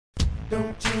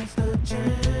Don't change the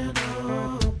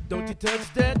channel. Don't you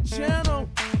touch that channel.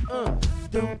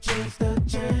 Don't change the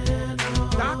channel.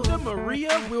 Dr.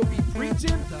 Maria will be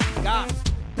preaching the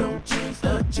gospel. Don't change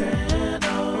the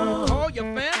channel. Call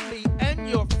your family and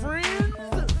your friends.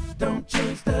 Don't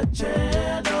change the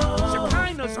channel.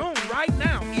 Shekinah's on right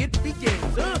now. It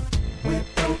begins. With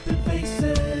open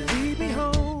faces,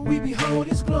 we behold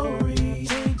His glory.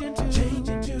 Change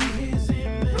into His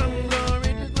image. From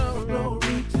glory to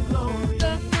glory to glory.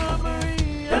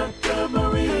 Dr.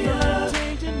 Maria,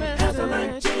 changing message. Has a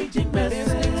life-changing message.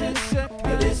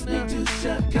 You're listening to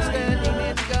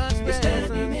Shekinah. You're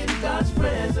standing in God's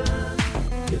presence.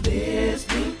 You're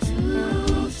listening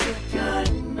to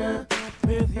Shekinah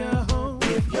with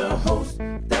your host,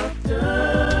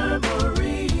 Dr.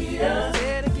 Maria.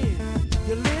 Say it again.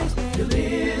 You're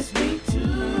listening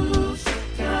to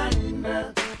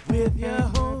Shekinah with your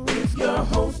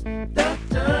host,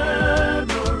 Dr.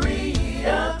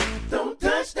 Maria. Don't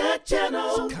touch that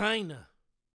channel. Shekinah.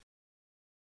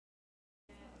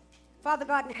 Father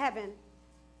God in heaven,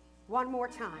 one more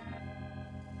time,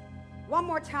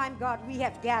 God, we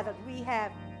have gathered. We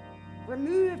have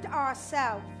removed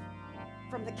ourselves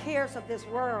from the cares of this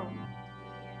world.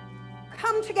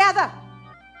 Come together,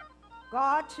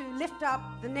 God, to lift up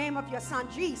the name of your Son,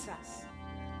 Jesus.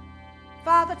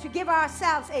 Father, to give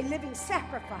ourselves a living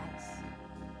sacrifice,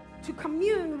 to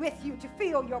commune with you, to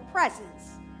feel your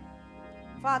presence.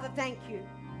 Father, thank you.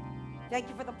 Thank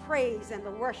you for the praise and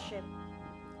the worship.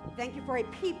 Thank you for a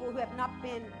people who have not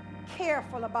been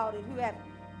careful about it, who have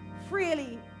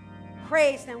freely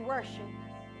praised and worshiped.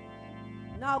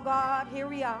 Now, God, here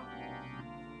we are,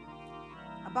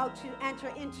 about to enter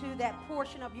into that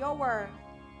portion of your word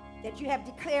that you have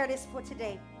declared is for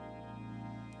today.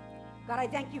 God, I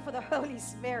thank you for the Holy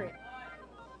Spirit.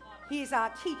 He is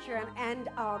our teacher and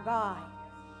our guide.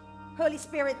 Holy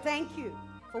Spirit, thank you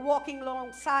for walking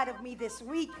alongside of me this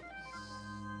week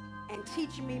and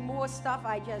teaching me more stuff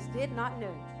I just did not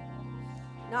know.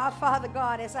 Now, Father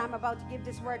God, as I'm about to give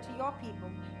this word to your people,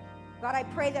 God, I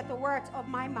pray that the words of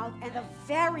my mouth and the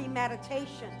very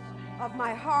meditation of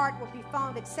my heart will be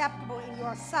found acceptable in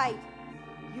your sight.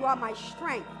 You are my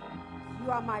strength.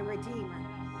 You are my Redeemer.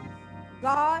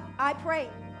 God, I pray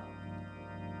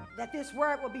that this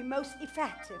word will be most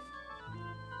effective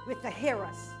with the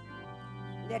hearers,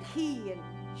 that he and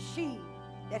she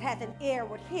that hath an ear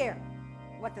would hear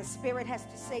what the Spirit has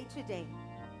to say today.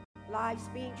 Lives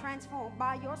being transformed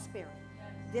by your Spirit.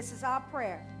 This is our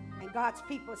prayer. And God's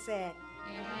people said,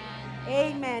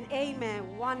 amen. Amen.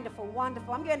 Amen. Wonderful,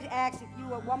 wonderful. I'm going to ask if you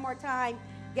will one more time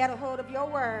get a hold of your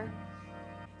word.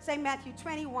 Say Matthew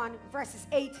 21, verses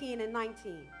 18 and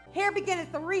 19. Here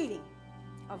beginneth the reading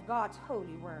of God's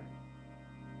holy word.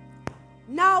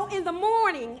 Now in the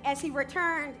morning, as he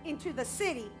returned into the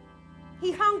city,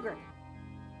 he hungered.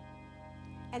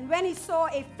 And when he saw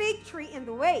a fig tree in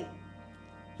the way,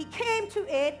 he came to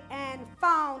it and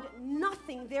found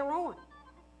nothing thereon,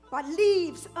 but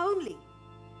leaves only,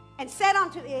 and said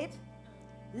unto it,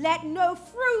 let no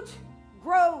fruit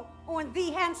grow on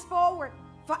thee henceforward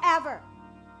forever.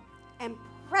 And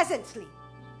presently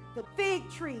the fig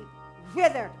tree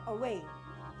withered away.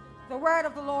 The word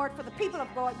of the Lord for the people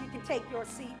of God. You can take your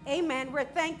seat. Amen. We're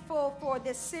thankful for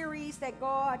this series that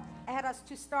God had us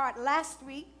to start last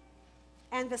week.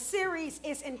 And the series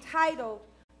is entitled,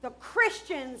 The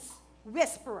Christian's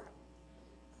Whisperer.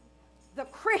 The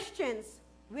Christian's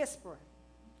Whisperer.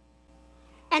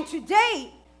 And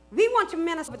today, we want to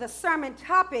minister with a sermon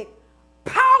topic,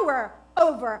 Power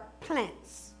Over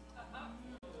Plans.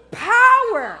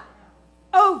 Power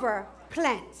over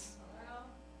plans.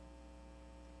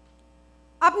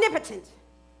 Omnipotent.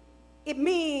 It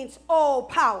means all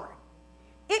power.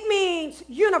 It means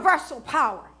universal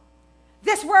power.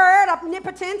 This word,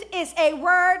 omnipotent, is a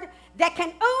word that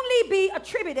can only be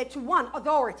attributed to one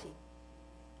authority.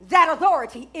 That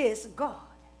authority is God.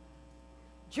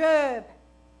 Job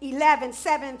 11,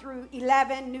 7 through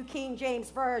 11, New King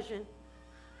James Version.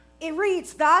 It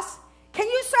reads thus, can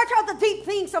you search out the deep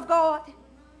things of God?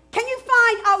 Can you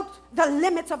find out the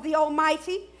limits of the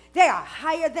Almighty? They are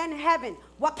higher than heaven.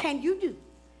 What can you do?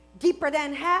 Deeper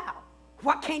than hell.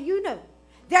 What can you know?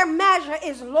 Their measure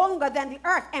is longer than the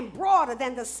earth and broader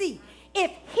than the sea.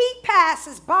 If he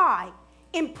passes by,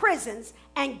 imprisons,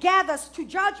 and gathers to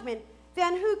judgment,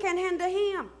 then who can hinder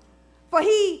him? For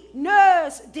he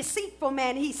knows deceitful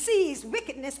men. He sees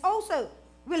wickedness also.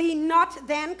 Will he not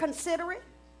then consider it?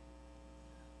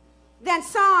 Then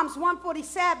Psalms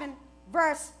 147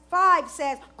 verse 5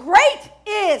 says, great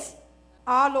is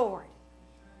our Lord,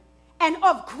 and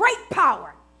of great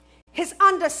power. His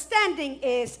understanding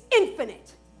is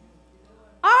infinite.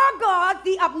 Our God of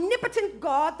the omnipotent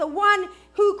God, the one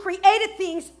who created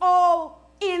things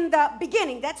all in the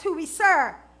beginning. That's who we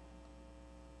serve.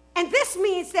 And this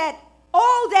means that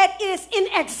all that is in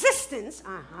existence,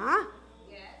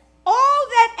 all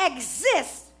that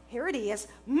exists, here it is,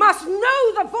 must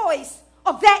know the voice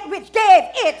of that which gave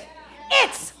it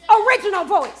its original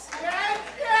voice.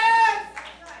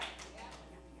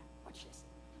 Watch this.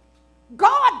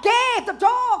 God gave the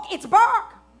dog its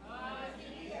bark.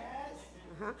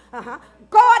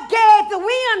 God gave the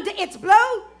wind its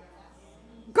blow.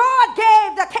 God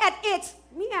gave the cat its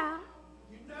meow.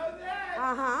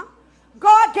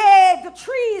 God gave the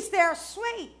trees their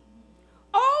sway.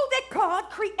 All that God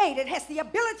created has the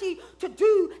ability to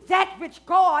do that which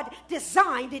God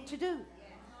designed it to do.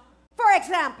 For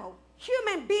example,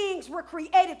 human beings were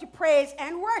created to praise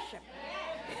and worship.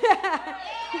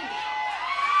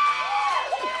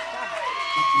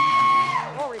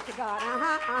 Glory to God.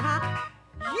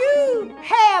 You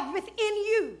have within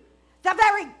you the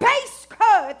very base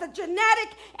code, the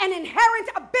genetic and inherent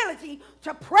ability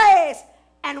to praise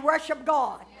and worship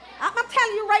God. I'm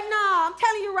telling you right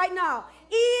now,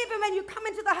 even when you come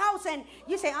into the house and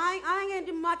you say, I ain't going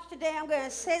to do much today, I'm going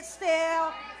to sit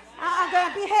still, I'm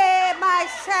going to behave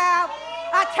myself.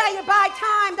 I tell you, by the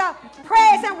time the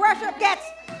praise and worship gets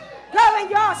going,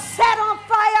 you're set on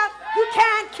fire, you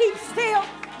can't keep still.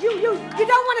 You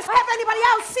don't want to have anybody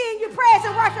else seeing you praise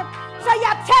and worship, so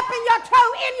you're tapping your toe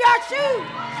in your shoe.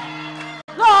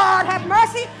 Lord have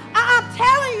mercy. I'm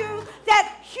telling you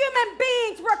that human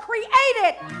beings were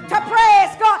created to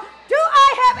praise God. Do I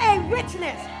have a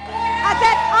witness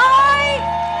that I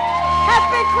have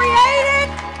been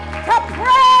created to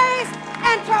praise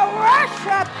and to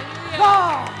worship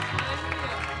God?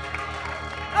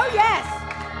 Oh, yes.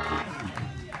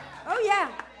 Oh, yeah.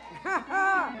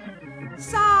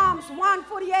 Psalms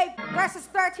 148 verses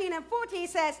 13 and 14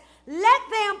 says, let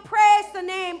them praise the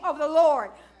name of the Lord,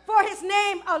 for his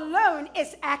name alone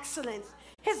is excellent.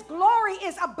 His glory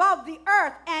is above the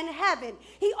earth and heaven.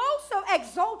 He also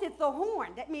exalted the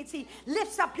horn. That means he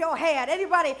lifts up your head.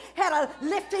 Anybody had a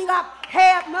lifting up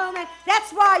head moment?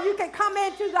 That's why you can come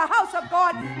into the house of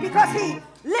God, because he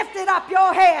lifted up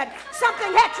your head. Something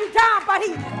had you down, but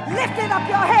he lifted up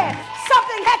your head.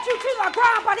 Something had you to the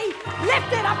ground, but he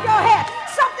lifted up your head.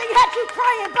 Something had you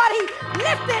praying, but he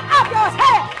lifted up your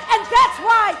head. And that's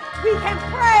why we can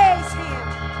praise him.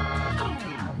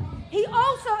 He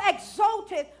also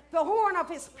exalted the horn of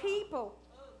his people,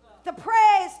 the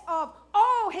praise of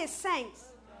all his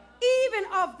saints, even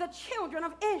of the children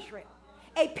of Israel,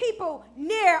 a people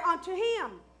near unto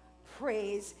him.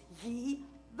 Praise ye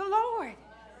the Lord.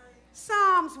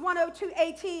 Psalms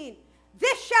 102:18.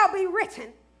 This shall be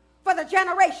written for the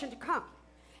generation to come,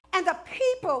 and the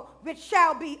people which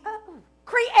shall be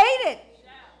created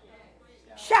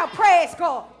shall praise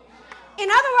God. In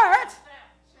other words,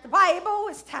 the Bible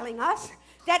is telling us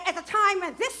that at the time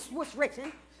when this was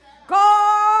written,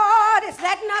 God is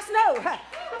letting us know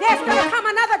there's going to come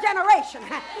another generation,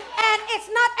 and it's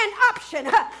not an option.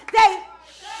 They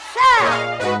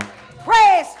shall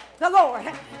praise the Lord.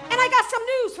 And I got some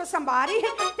news for somebody,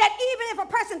 that even if a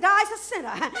person dies a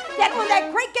sinner, that on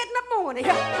that great getting up morning,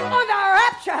 on the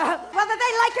rapture, whether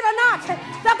they like it or not,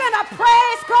 they're going to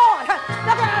praise God.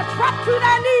 They're going to drop to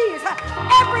their knees.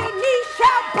 Every knee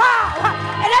shall bow,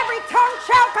 and every tongue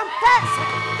shall confess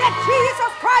that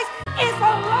Jesus Christ is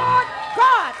the Lord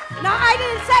God. Now, I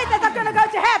didn't say that they're going to go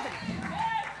to heaven.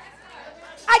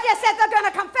 I just said they're going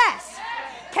to confess.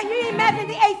 Can you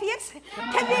imagine the atheists?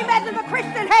 Can you imagine the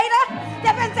Christian hater?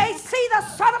 That when they see the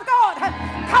Son of God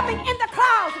coming in the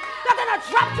clouds, they're going to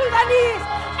drop to their knees,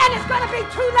 and it's going to be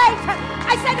too late.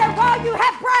 I said that while you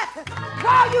have breath,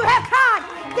 while you have time,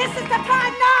 this is the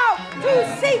time now to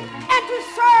seek and to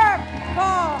serve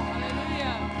God.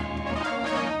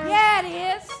 Yeah,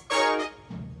 it is.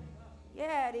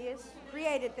 Yeah, it is.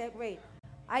 Created that way.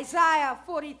 Isaiah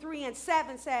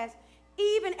 43:7 says,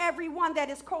 even every one that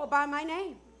is called by my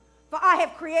name, for I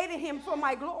have created him for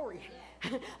my glory.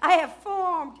 I have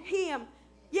formed him.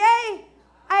 Yea,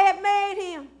 I have made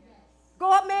him.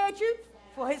 God made you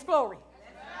for his glory.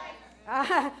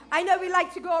 I know we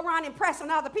like to go around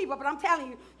impressing other people, but I'm telling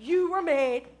you, you were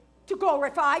made to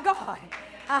glorify God.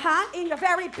 In your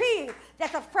very being,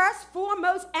 that the first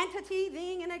foremost entity,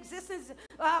 being in existence,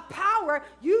 power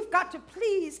you've got to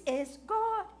please is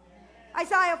God.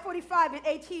 Isaiah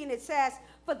 45:18, it says,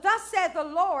 for thus said the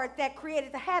Lord that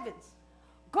created the heavens,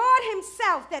 God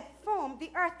himself that formed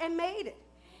the earth and made it.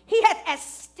 He hath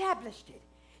established it.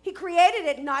 He created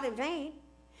it not in vain.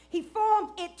 He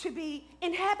formed it to be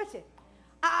inhabited.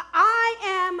 I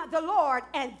am the Lord,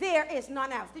 and there is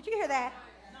none else. Did you hear that?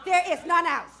 There is none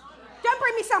else. Don't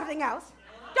bring me something else.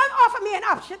 Don't offer me an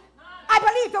option. I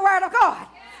believe the word of God.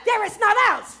 There is none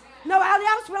else. No one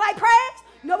else will I praise.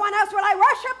 No one else will I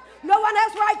worship. No one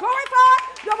else will I glorify.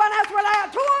 No one else will I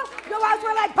adore. No one else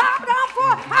will I bow down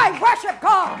for. I worship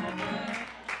God.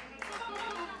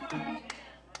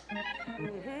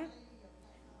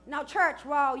 Now, church,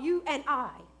 while you and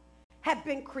I have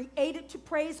been created to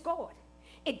praise God,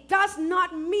 it does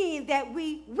not mean that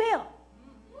we will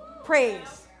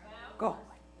praise God.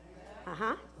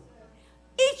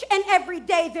 Each and every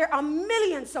day there are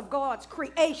millions of God's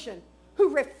creation who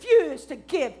refuse to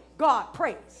give God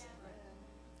praise.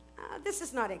 This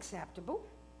is not acceptable.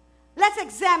 Let's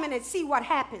examine and see what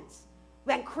happens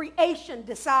when creation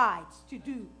decides to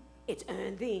do its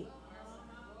own thing.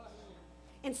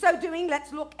 In so doing,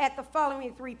 let's look at the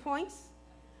following 3 points.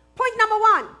 Point number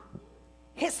 1,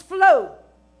 his flow.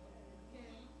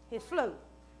 His flow.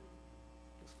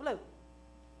 His flow.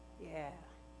 Yeah.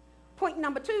 Point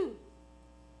number 2,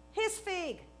 his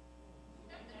fig.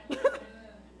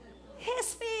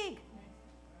 His fig.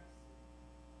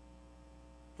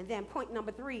 And then point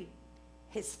number 3,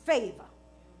 his favor.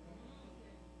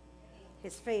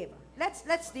 His favor.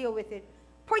 Let's deal with it.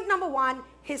 Point number 1,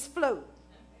 his flow.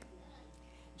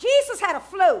 Jesus had a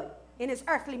flow in his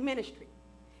earthly ministry.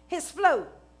 His flow.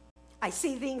 I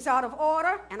see things out of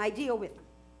order and I deal with them.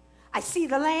 I see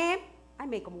the lame, I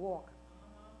make them walk.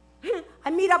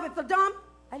 I meet up with the dumb,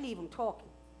 I leave them talking.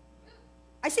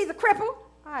 I see the crippled,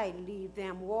 I leave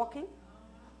them walking.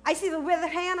 I see the withered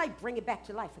hand, I bring it back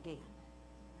to life again.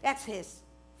 That's his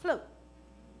flow.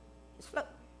 His flow.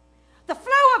 The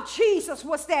flow of Jesus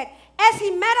was that as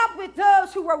he met up with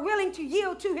those who were willing to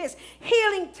yield to his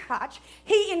healing touch,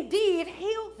 he indeed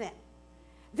healed them.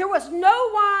 There was no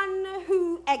one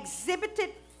who exhibited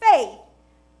faith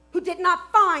who did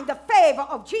not find the favor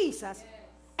of Jesus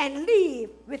and leave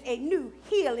with a new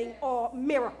healing or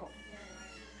miracle.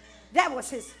 That was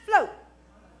his flow.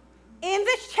 In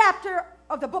this chapter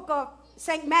of the book of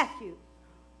St. Matthew,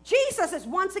 Jesus is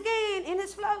once again in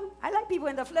his flow. I like people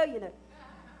in the flow, you know.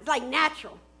 It's like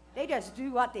natural. They just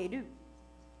do what they do.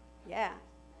 Yeah.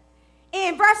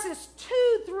 In verses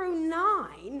 2 through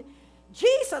 9,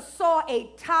 Jesus saw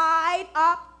a tied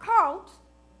up coat.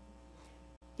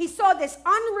 He saw this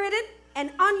unridden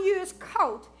and unused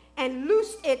coat and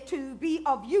loosed it to be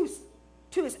of use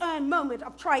to his own moment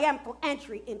of triumphal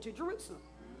entry into Jerusalem.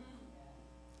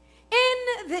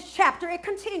 In this chapter, it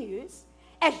continues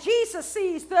as Jesus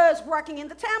sees those working in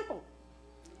the temple.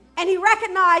 And he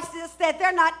recognizes that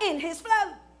they're not in his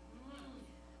flow.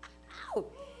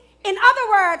 In other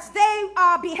words, they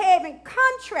are behaving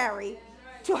contrary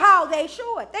to how they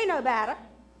should. They know better.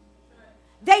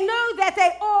 They know that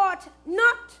they ought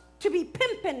not to be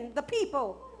pimping the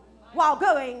people while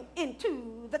going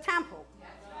into the temple.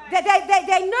 They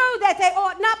know that they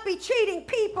ought not be cheating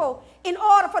people in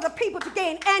order for the people to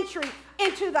gain entry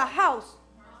into the house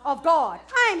of God.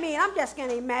 I mean, I'm just going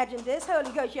to imagine this.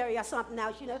 Holy Ghost, Jerry, or something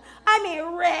else, you know. I mean,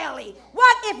 really,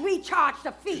 what if we charged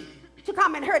a fee to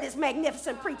come and hear this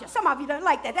magnificent preacher? Some of you don't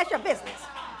like that. That's your business.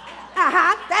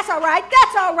 That's all right.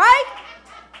 That's all right.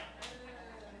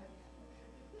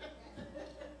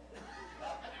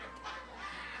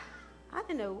 I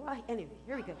don't know why. Anyway,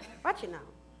 here we go. Watch it now.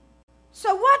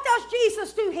 So what does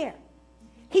Jesus do here?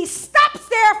 He stops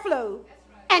their flow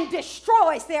and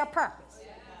destroys their purpose.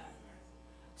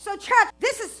 So church,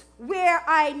 this is where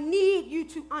I need you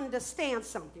to understand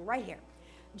something right here.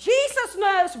 Jesus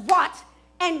knows what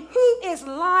and who is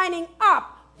lining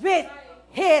up with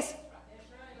his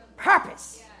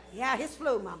purpose. Yeah, his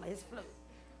flow, mama, his flow.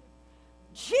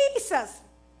 Jesus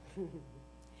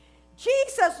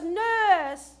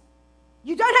knows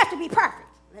you don't have to be perfect.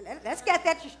 Let's get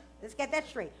that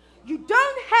straight. You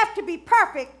don't have to be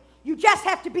perfect. You just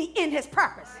have to be in his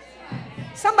purpose.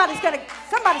 Somebody's gonna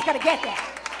get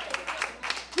that.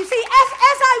 You see,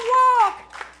 as I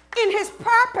walk in his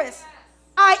purpose,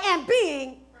 I am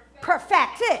being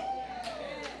perfected.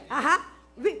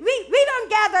 We don't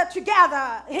gather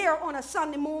together here on a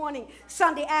Sunday morning,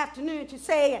 Sunday afternoon to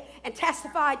say and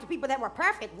testify to people that were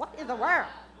perfect. What in the world?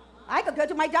 I could go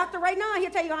to my doctor right now and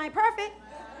he'll tell you I ain't perfect.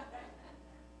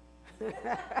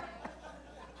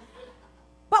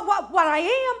 But what I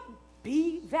am,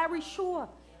 be very sure,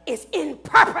 is in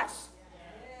purpose.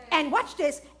 And watch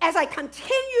this, as I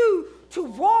continue to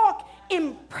walk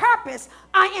in purpose,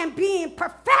 I am being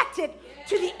perfected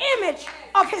to the image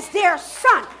of his dear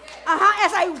son.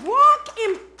 As I walk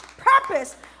in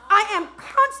purpose, I am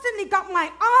constantly got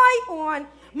my eye on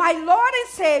my Lord and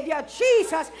Savior,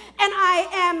 Jesus, and I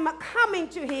am coming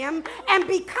to him and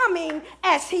becoming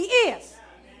as he is.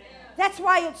 That's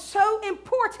why it's so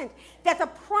important that the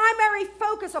primary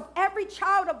focus of every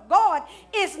child of God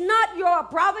is not your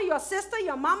brother, your sister,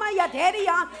 your mama, your daddy.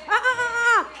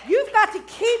 You've got to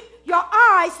keep your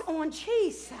eyes on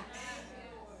Jesus.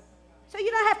 So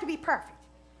you don't have to be perfect.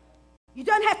 You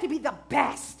don't have to be the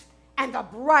best and the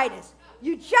brightest.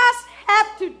 You just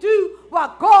have to do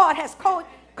what God has called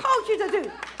you to do. Ain't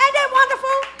that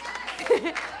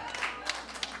wonderful?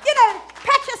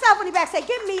 Pat yourself on the back. Say,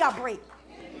 give me a break.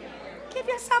 Give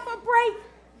yourself a break.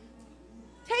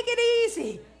 Take it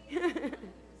easy.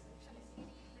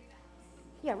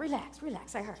 Yeah, relax.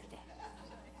 I heard that.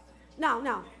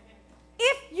 No.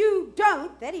 If you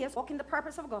don't, that is, walk in the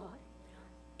purpose of God.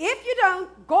 If you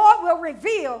don't, God will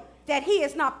reveal that he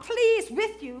is not pleased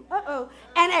with you,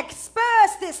 and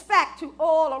expose this fact to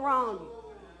all around you.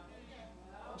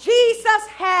 Jesus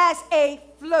has a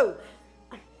flow.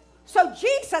 So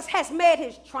Jesus has made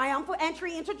his triumphal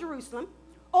entry into Jerusalem.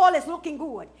 All is looking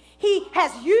good. He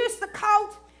has used the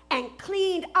coat and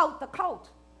cleaned out the coat.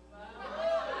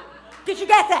 Did you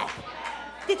get that?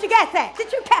 Did you get that?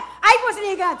 Did you catch? I wasn't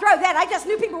even going to throw that. I just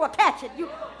knew people would catch it.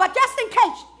 But just in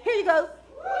case, here you go.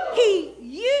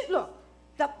 Look,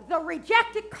 the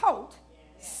rejected coat,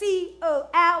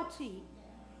 C-O-L-T,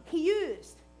 he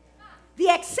used. The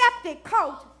accepted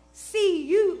coat,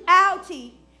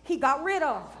 C-U-L-T, he got rid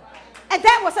of. And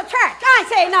that was a church. I ain't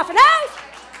saying nothing else.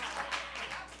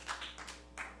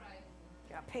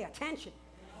 You gotta pay attention.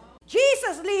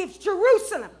 Jesus leaves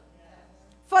Jerusalem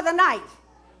for the night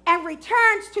and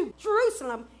returns to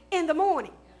Jerusalem in the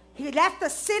morning. He left the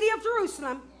city of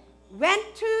Jerusalem,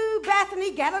 went to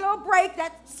Bethany, got a little break.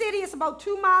 That city is about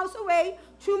 2 miles away,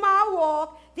 2-mile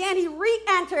walk. Then he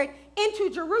re-entered into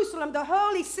Jerusalem, the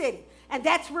holy city. And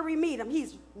that's where we meet him.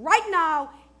 He's right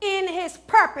now in his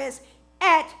purpose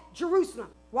at Jerusalem.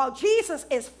 While Jesus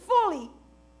is fully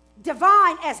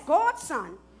divine as God's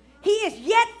son, he is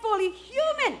yet fully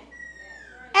human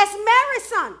as Mary's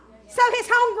son. So he's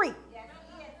hungry.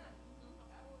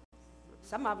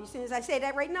 Some of you, as soon as I say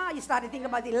that right now, you started thinking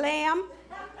about the lamb.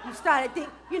 You started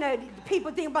thinking, the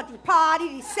people think about the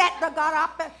party, the set that got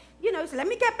up. So let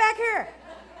me get back here.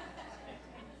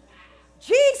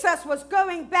 Jesus was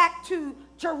going back to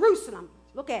Jerusalem.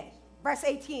 Look at it. Verse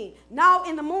 18. Now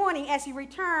in the morning, as he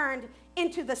returned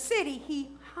into the city,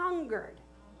 he hungered.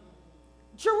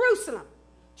 Jerusalem.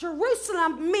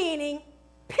 Jerusalem meaning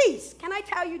peace. Can I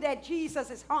tell you that Jesus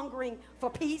is hungering for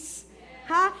peace?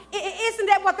 Huh? Isn't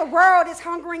that what the world is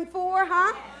hungering for?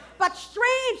 Huh? But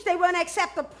strange, they won't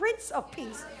accept the Prince of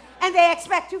Peace, and they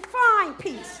expect to find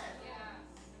peace.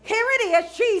 Here it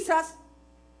is. Jesus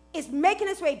is making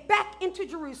his way back into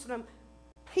Jerusalem.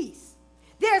 Peace.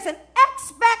 There's an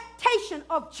expectation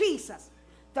of Jesus,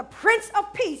 the Prince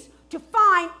of Peace, to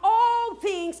find all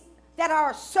things that are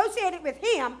associated with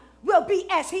him will be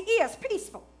as he is,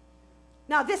 peaceful.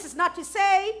 Now, this is not to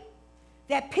say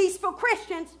that peaceful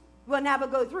Christians will never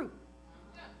go through.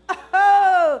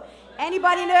 Oh,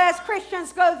 anybody know as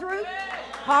Christians go through?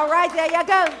 All right, there you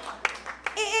go.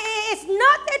 It's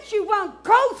not that you won't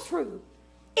go through.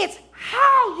 It's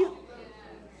how you.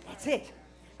 That's it.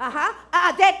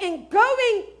 That in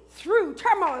going through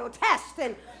turmoil, tests,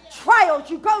 and trials,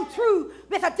 you go through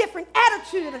with a different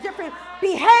attitude, a different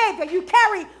behavior you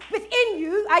carry within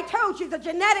you. I told you the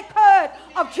genetic code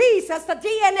of Jesus, the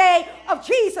DNA of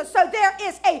Jesus. So there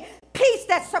is a peace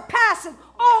that surpasses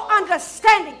all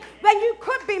understanding. When you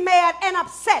could be mad and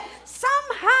upset,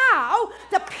 somehow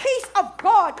the peace of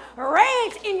God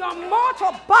reigns in your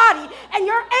mortal body, and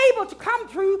you're able to come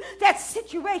through that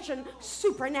situation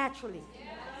supernaturally.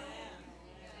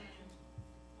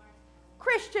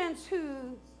 Christians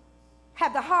who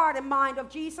have the heart and mind of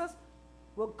Jesus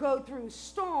will go through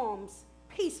storms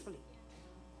peacefully.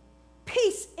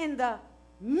 Peace in the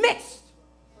midst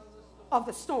of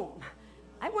the storm.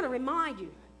 I want to remind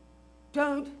you,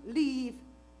 don't leave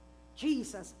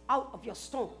Jesus out of your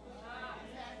storm.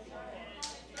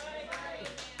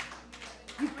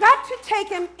 You've got to take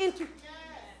him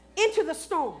into the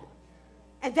storm.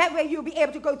 And that way you'll be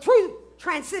able to go through,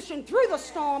 transition through the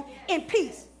storm in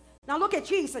peace. Now look at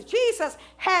Jesus. Jesus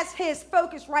has his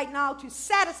focus right now to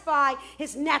satisfy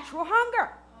his natural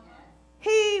hunger.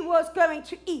 He was going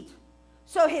to eat.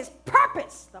 So his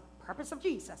purpose, the purpose of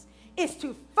Jesus, is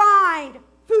to find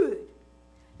food.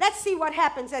 Let's see what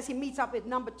happens as he meets up with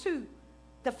number 2,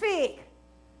 the fig.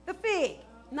 The fig,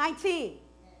 19.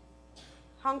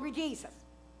 Hungry Jesus.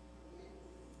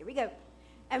 Here we go.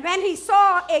 And when he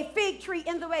saw a fig tree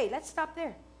in the way, let's stop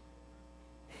there.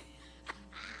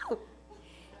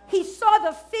 He saw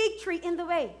the fig tree in the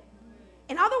way.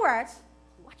 In other words,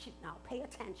 watch it now, pay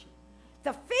attention.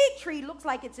 The fig tree looks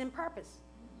like it's in purpose.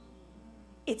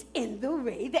 It's in the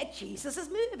way that Jesus is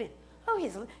moving.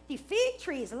 Oh, the fig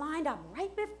tree is lined up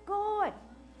right with God.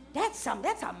 That's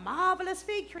a marvelous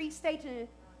fig tree. Stay tuned.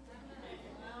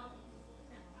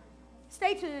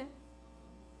 Stay tuned.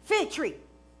 Fig tree.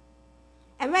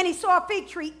 And when he saw a fig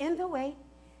tree in the way,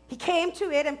 he came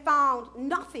to it and found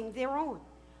nothing thereon,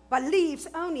 but leaves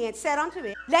only, and said unto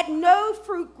it, let no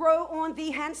fruit grow on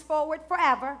thee henceforward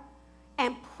forever.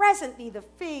 And presently the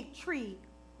fig tree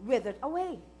withered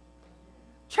away.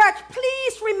 Church,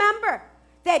 please remember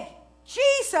that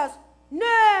Jesus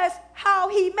knows how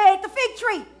he made the fig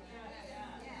tree.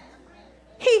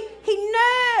 He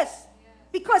knows,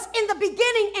 because in the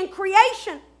beginning in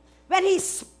creation, when he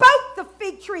spoke the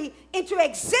fig tree into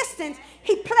existence,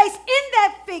 he placed in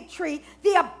that fig tree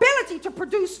the ability to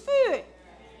produce food.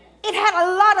 It had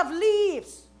a lot of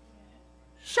leaves.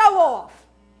 Show off.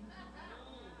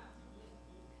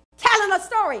 Telling a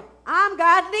story. I'm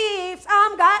got leaves.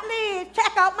 I'm got leaves.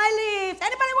 Check out my leaves.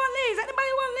 Anybody want leaves?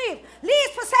 Anybody want leaves?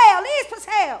 Leaves for sale. Leaves for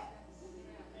sale.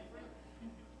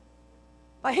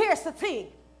 But here's the thing.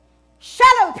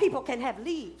 Shallow people can have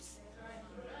leaves.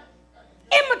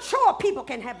 Immature people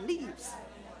can have leaves.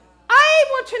 I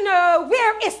want to know,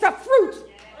 where is the fruit?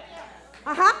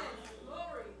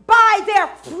 By their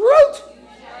fruit.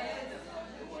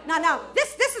 Now,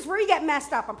 this is where we get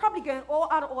messed up. I'm probably going all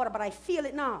out of order, but I feel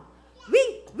it now.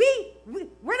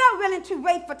 We're not willing to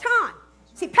wait for time.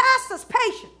 See, pastor's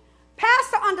patient.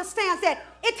 Pastor understands that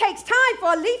it takes time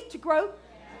for a leaf to grow.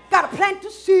 Got to plant the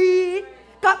seed.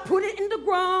 Got to put it in the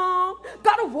ground.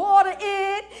 Got to water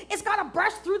it. It's got to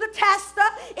burst through the tester.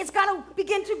 It's got to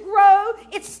begin to grow.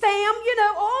 Its stem,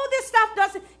 all this stuff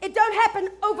don't happen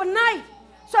overnight.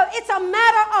 So it's a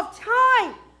matter of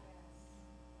time.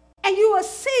 And you will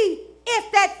see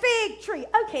if that fig tree,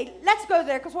 okay, let's go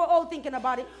there because we're all thinking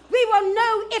about it. We will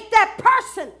know if that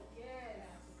person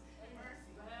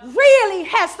really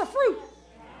has the fruit.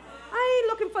 I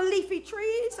ain't looking for leafy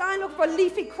trees. I ain't looking for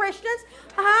leafy Christians.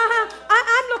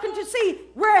 I'm looking to see,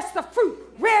 where's the fruit?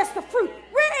 Where's the fruit?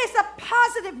 Where is the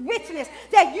positive witness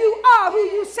that you are who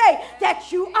you say that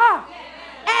you are?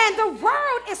 And the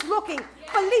world is looking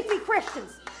for leafy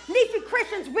Christians. Leafy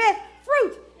Christians with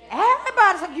fruit.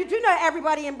 Everybody, you do know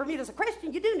everybody in Bermuda is a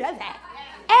Christian. You do know that.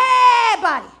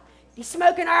 Everybody. The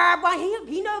smoking herb one,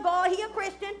 he know God, he a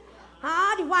Christian.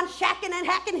 The one shacking and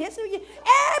hacking his.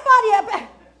 Everybody.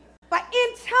 But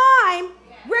in time,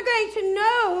 we're going to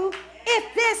know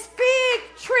if this fig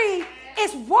tree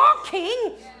is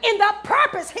walking in the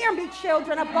purpose, hear me,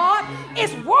 children of God,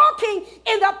 is walking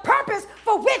in the purpose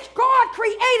for which God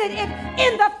created it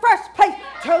in the first place.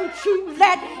 Don't you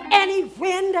let any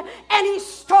wind, any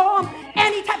storm,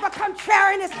 any type of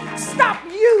contrariness stop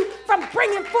you from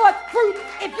bringing forth fruit.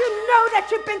 If you know that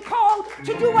you've been called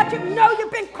to do what you know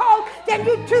you've been called, then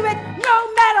you do it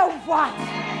no matter what.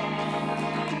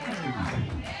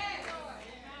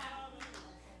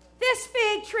 This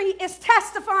fig tree is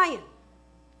testifying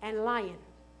and lying.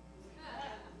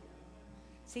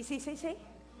 See.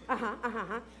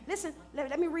 Listen,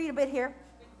 let me read a bit here.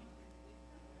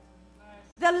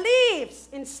 The leaves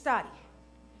in study.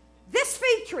 This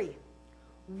fig tree,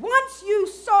 once you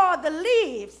saw the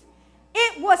leaves,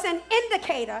 it was an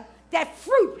indicator that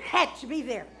fruit had to be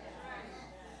there.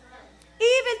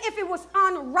 Even if it was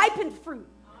unripened fruit,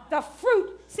 the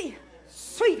fruit, see,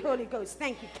 sweet Holy Ghost,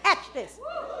 thank you, catch this.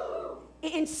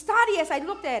 In study, as I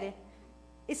looked at it,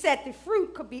 it said the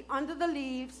fruit could be under the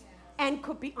leaves and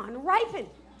could be unripened.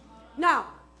 Now,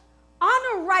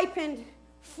 unripened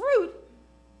fruit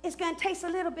is going to taste a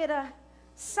little bit of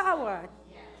sour,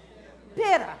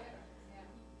 bitter.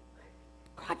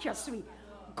 God, you're sweet.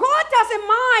 God doesn't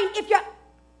mind if you're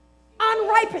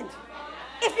unripened,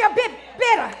 if you're a bit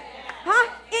bitter,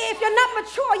 if you're not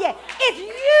mature yet. It's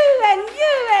you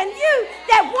and you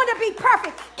that want to be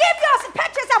perfect.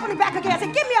 Pat yourself on the back again and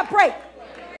say, give me a break.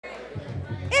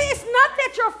 It's not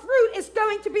that your fruit is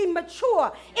going to be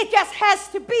mature. It just has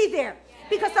to be there.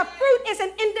 Because the fruit is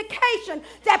an indication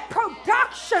that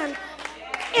production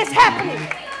is happening.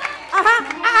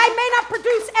 I may not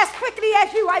produce as quickly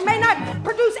as you. I may not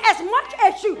produce as much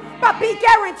as you. But be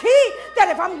guaranteed that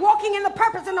if I'm walking in the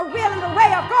purpose and the will and the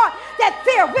way of God, that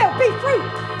there will be fruit.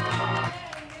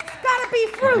 It's got to be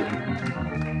fruit.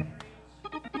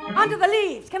 Under the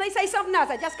leaves. Can I say something else?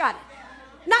 I just got it.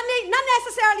 Not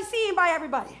necessarily seen by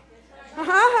everybody.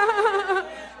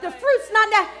 The fruit's not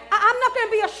that. I'm not going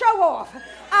to be a show-off.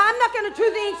 I'm not going to do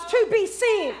things to be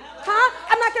seen.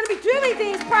 I'm not going to be doing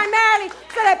things primarily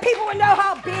so that people will know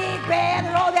how big, bad,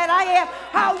 and all that I am.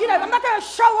 I'm not going to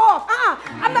show off.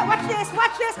 I'm not, watch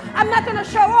this. I'm not going to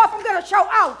show off. I'm going to show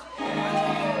out.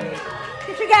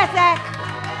 Did you get that?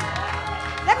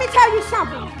 Let me tell you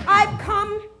something. I've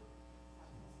come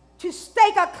to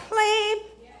stake a claim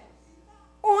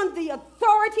on the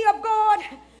authority of God,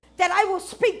 that I will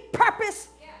speak purpose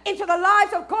into the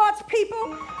lives of God's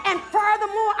people. And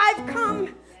furthermore, I've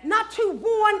come not to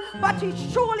warn, but to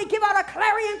surely give out a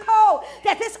clarion call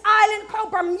that this island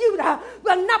called Bermuda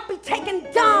will not be taken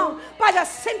down by the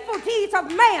sinful deeds of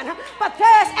man. But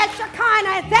there's at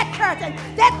Shekinah and that church and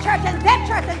that church and that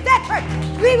church and that church.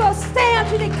 We will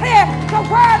stand to declare the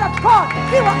word of God.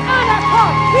 We will honor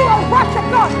God. We will worship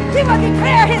God. We will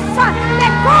declare his son,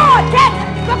 that God gets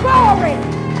the glory.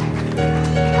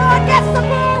 God gets the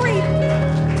glory.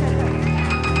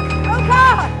 Oh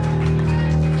God.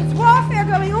 Warfare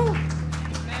going on.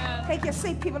 Take your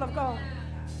seat, people of God.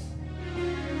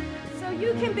 So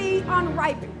you can be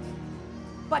unripened,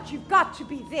 but you've got to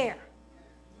be there.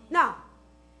 Now,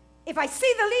 if I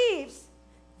see the leaves,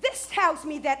 this tells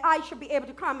me that I should be able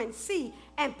to come and see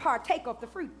and partake of the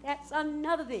fruit. That's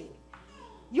another thing.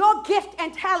 Your gift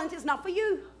and talent is not for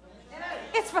you.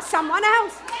 It's for someone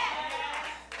else.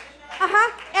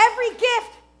 Every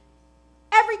gift,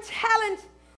 every talent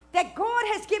that God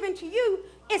has given to you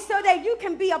is so that you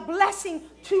can be a blessing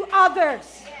to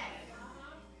others.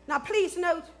 Now, please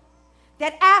note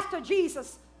that after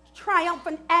Jesus'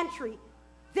 triumphant entry,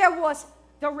 there was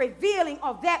the revealing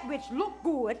of that which looked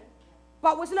good,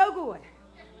 but was no good.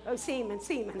 Oh, Seaman.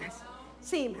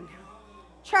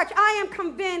 Church, I am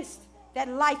convinced that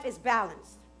life is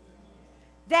balanced.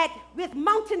 That with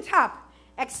mountaintop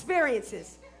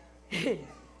experiences,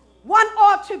 one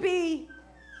ought to be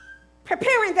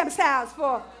preparing themselves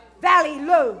for valley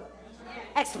low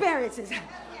experiences.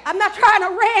 I'm not trying to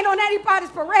rain on anybody's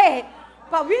parade,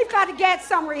 but we've got to get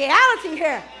some reality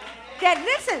here. That,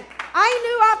 listen, I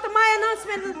knew after my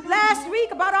announcement last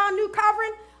week about our new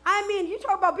covering, I mean, you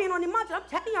talk about being on the mountain. I'm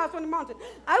telling you I was on the mountain.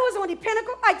 I was on the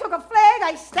pinnacle. I took a flag.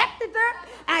 I stepped it there.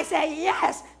 And I said,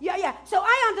 yes, yeah. So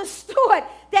I understood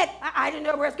that I didn't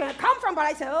know where it's going to come from, but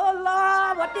I said, oh,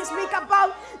 Lord, what this week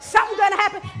about? Something's going to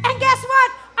happen. And guess what?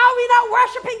 Are we not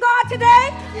worshiping God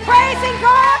today? Praising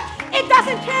God? It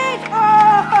doesn't change.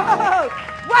 Oh,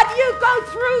 what you go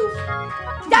through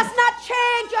does not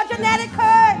change your genetic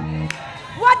code.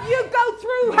 What you go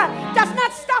through does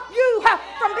not stop you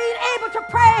from being able to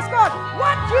praise God.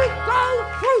 What you go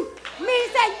through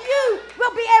means that you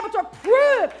will be able to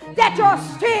prove that you're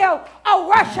still a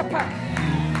worshiper.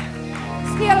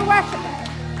 Still a worshiper.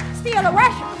 Still a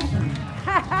worshiper.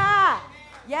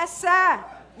 Yes, sir.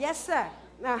 Yes, sir.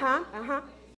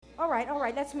 All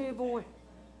right. Let's move on.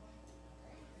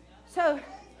 So,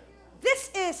 this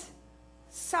is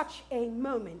such a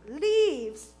moment.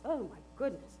 Leaves, oh my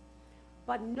goodness.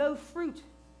 But no fruit.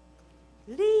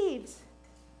 Leaves,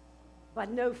 but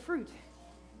no fruit.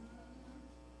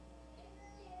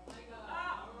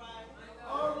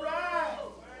 All right.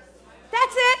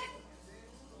 That's it.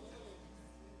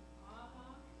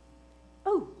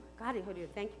 Oh, God, I heard you.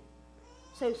 Thank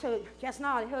you. So just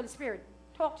now, I heard the Spirit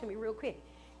talk to me real quick.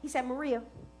 He said, Maria,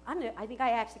 I think I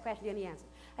asked the question, and he answered.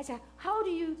 I said, how do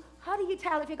you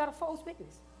tell if you got a false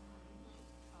witness?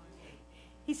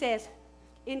 He says,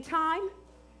 in time,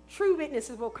 true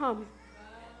witnesses will come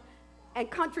and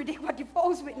contradict what the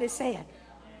false witness said.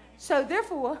 So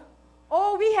therefore,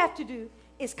 all we have to do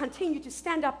is continue to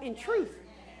stand up in truth.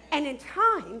 And in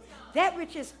time, that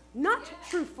which is not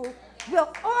truthful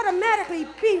will automatically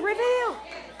be revealed.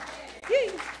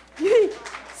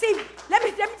 See, let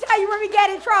me tell you where we get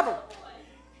in trouble.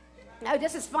 Now,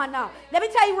 this is fun now. Let me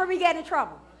tell you where we get in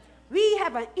trouble. We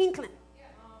have an inkling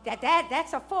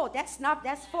that's a fault. That's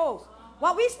false.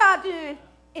 What we start doing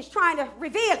is trying to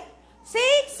reveal it. See,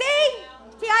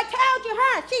 I told you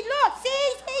her. See, look, see.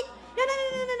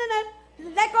 No.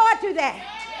 Let God do that.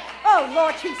 Oh,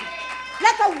 Lord Jesus.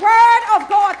 Let the word of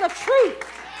God, the truth,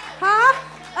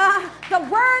 the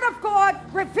word of God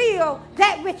reveal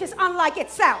that which is unlike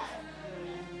itself.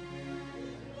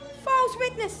 False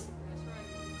witness.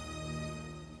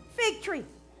 Fig tree.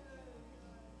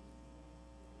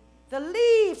 The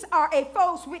leaves are a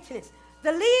false witness.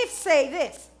 The leaves say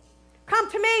this, come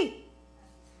to me.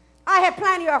 I have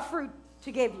plenty of fruit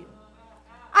to give you.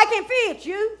 I can feed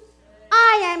you.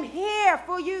 I am here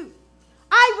for you.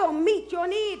 I will meet your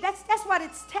need. That's what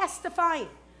it's testifying.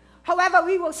 However,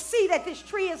 we will see that this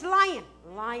tree is lying.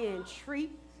 Lion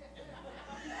tree.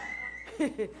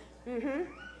 It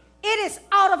is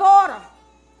out of order.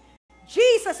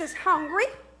 Jesus is hungry.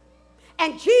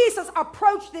 And Jesus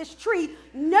approached this tree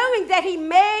knowing that he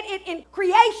made it in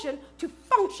creation to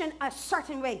function a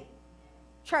certain way.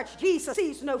 Church, Jesus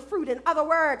sees no fruit. In other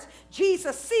words,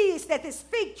 Jesus sees that this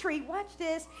fig tree, watch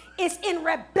this, is in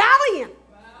rebellion.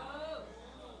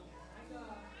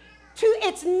 to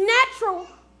its natural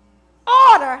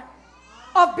order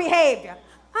of behavior.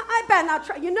 I better not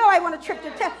try. You know I want to trip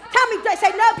to tell me,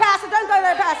 say, no, Pastor, don't go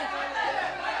there, Pastor.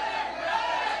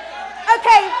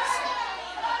 Okay.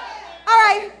 All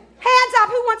right. Hands up.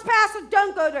 Who wants Pastor?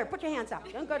 Don't go there. Put your hands up.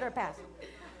 Don't go there, Pastor.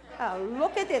 Oh,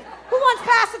 look at this. Who wants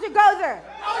Pastor to go there?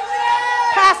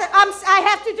 Pastor, I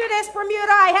have to do this,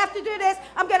 Bermuda. I have to do this.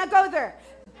 I'm going to go there.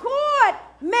 God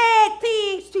made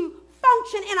things to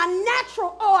function in a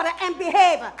natural order and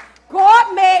behavior.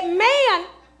 God made man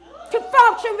to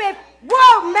function with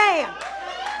man.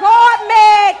 God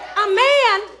made a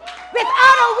man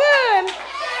without a womb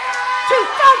to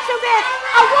function with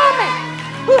a woman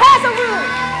who has a womb.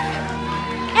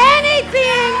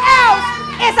 Anything else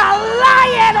is a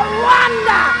lying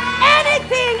wonder.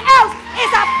 Anything else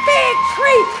is a fig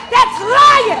tree that's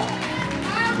lying.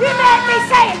 You made me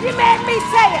say it. You made me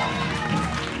say it.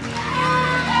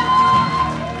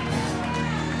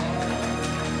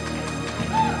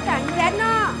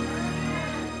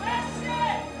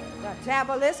 The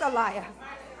devil is a liar.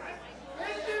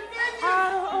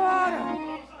 Out of order.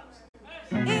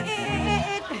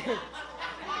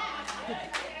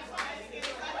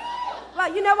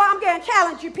 Well, you know what? I'm going to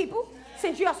challenge you people.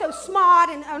 Since you're so smart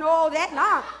and all that.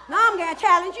 Now I'm going to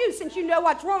challenge you since you know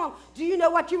what's wrong. Do you know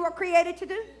what you were created to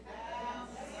do?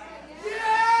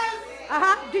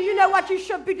 Yes. Do you know what you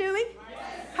should be doing?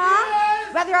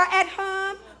 Yes. Whether you're at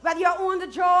home, whether you're on the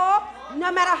job,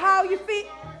 no matter how you feel.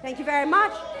 Thank you very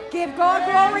much. Give God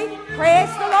glory.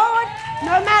 Praise the Lord.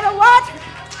 No matter what.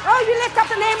 Oh, you lift up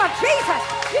the name of Jesus.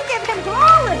 You give him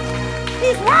glory.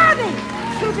 He's worthy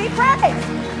to be praised.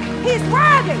 He's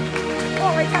worthy.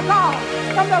 Glory to God.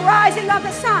 From the rising of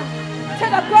the sun to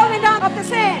the going down of the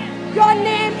same. Your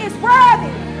name is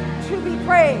worthy to be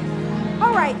praised.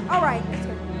 All right. Let's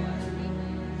go.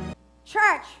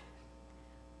 Church,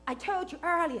 I told you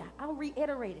earlier, I'll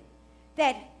reiterate it,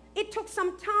 that it took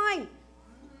some time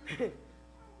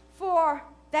for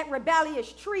that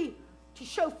rebellious tree to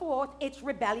show forth its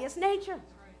rebellious nature.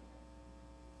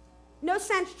 No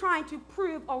sense trying to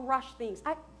prove or rush things.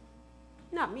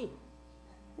 Not me.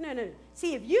 No.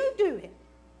 See, if you do it,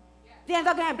 then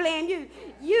they're going to blame you.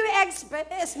 You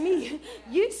express me.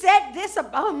 You said this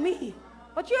about me.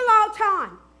 But you allow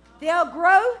time. They'll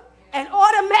grow and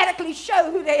automatically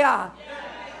show who they are.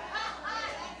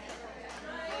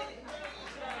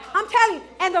 I'm telling you,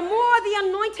 and the more the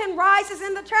anointing rises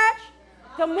in the church,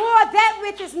 the more that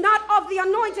which is not of the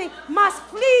anointing must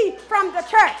flee from the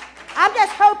church. I'm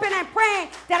just hoping and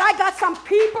praying that I got some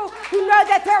people who know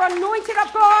that they're anointed of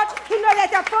God, who know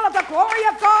that they're full of the glory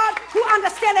of God, who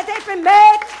understand that they've been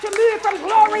made to move from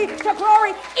glory to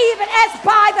glory, even as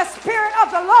by the Spirit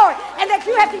of the Lord, and that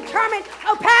you have determined,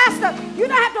 oh, Pastor,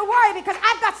 you don't have to worry because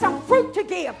I've got some fruit to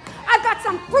give. I've got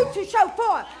some fruit to show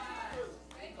forth.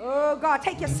 Oh, God,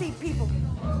 take your seat, people.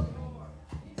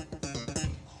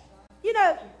 You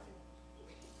know,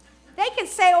 they can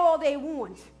say all they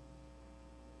want.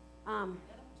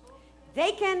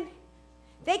 They can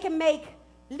make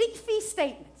leafy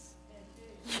statements.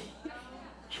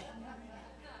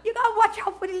 You got to watch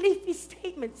out for the leafy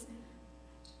statements.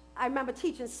 I remember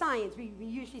teaching science. We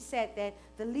usually said that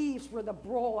the leaves were the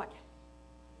broad,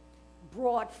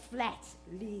 flat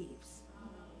leaves.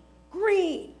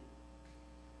 Green.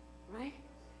 Right?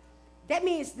 That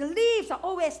means the leaves are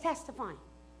always testifying.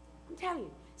 I'm telling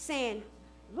you, saying,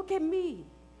 look at me.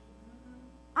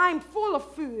 I'm full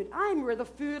of food. I'm where the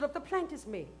food of the plant is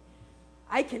made.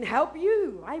 I can help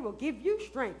you. I will give you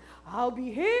strength. I'll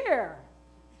be here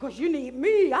because you need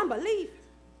me. I'm a leaf.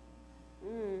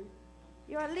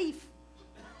 You're a leaf.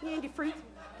 You ain't the fruit.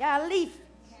 You're a leaf.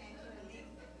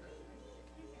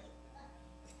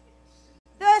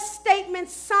 Those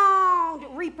statements sound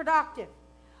reproductive.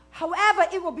 However,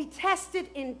 it will be tested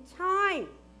in time.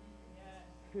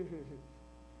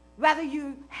 Whether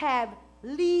you have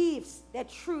leaves that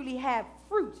truly have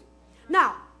fruit.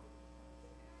 Now,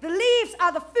 the leaves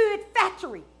are the food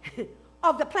factory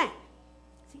of the plant.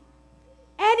 See?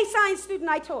 Any science student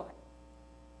I taught,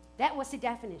 that was the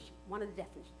definition, one of the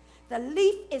definitions. The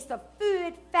leaf is the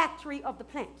food factory of the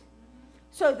plant.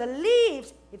 So the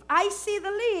leaves, if I see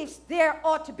the leaves, there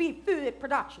ought to be food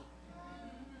production.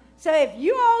 So if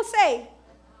you all say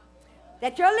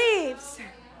that your leaves,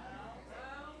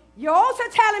 you're also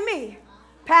telling me,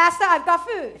 Pastor, I've got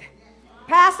food.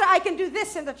 Pastor, I can do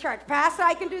this in the church. Pastor,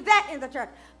 I can do that in the church.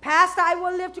 Pastor, I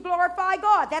will live to glorify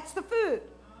God. That's the food.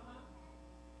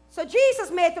 So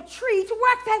Jesus made the tree to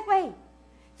work that way.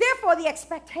 Therefore, the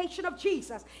expectation of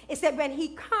Jesus is that when he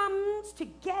comes to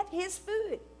get his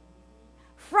food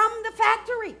from the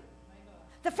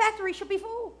factory should be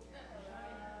full.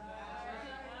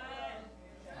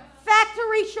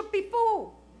 factory should be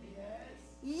full.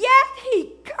 Yet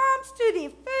he comes to the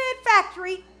food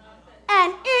factory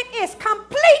and it is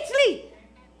completely,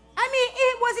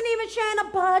 it wasn't even showing a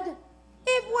bud.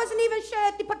 It wasn't even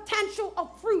showing the potential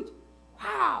of fruit.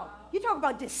 Wow. You talk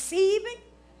about deceiving.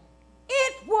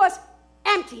 It was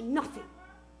empty, nothing.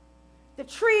 The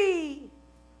tree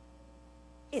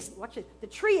is, watch it, the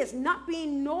tree is not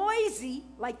being noisy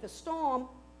like the storm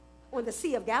on the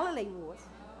Sea of Galilee was.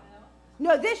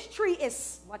 No, this tree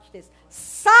is, watch this,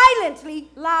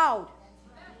 silently loud.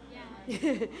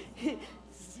 Yeah.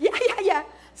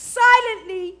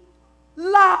 Silently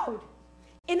loud.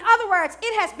 In other words,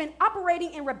 it has been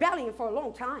operating in rebellion for a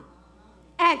long time.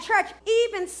 And church,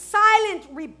 even silent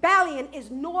rebellion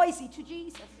is noisy to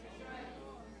Jesus.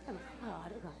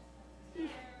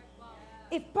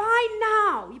 If by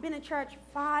now you've been in church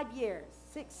 5 years,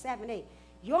 6, 7, 8,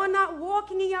 you're not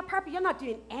walking in your purpose, you're not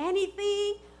doing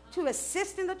anything to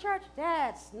assist in the church,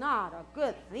 that's not a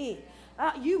good thing.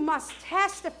 You must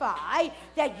testify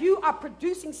that you are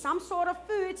producing some sort of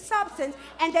food substance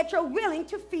and that you're willing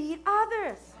to feed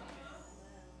others.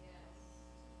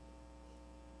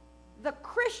 The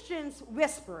Christian's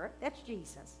whisperer, that's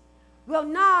Jesus, will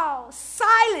now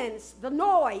silence the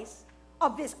noise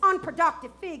of this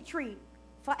unproductive fig tree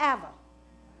forever.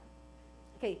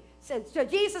 Okay, so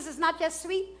Jesus is not just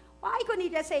sweet. Why couldn't he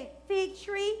just say, fig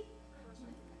tree,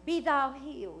 be thou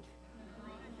healed?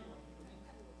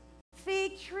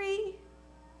 Fig tree,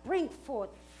 bring forth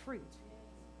fruit.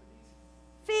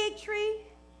 Fig tree,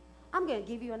 I'm going to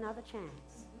give you another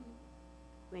chance.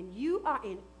 When you are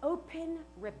in open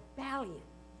rebellion,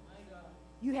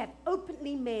 you have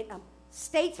openly made a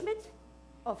statement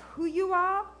of who you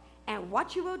are and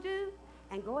what you will do,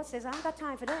 and God says, I ain't got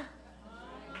time for that.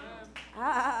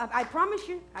 I promise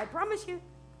you.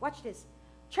 Watch this.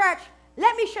 Church,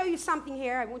 let me show you something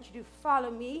here. I want you to follow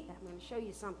me. I'm going to show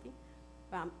you something.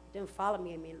 Don't follow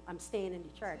me. I'm staying in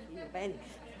the church. But anyway,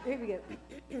 here we go.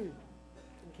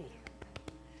 Okay.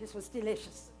 This was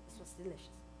delicious.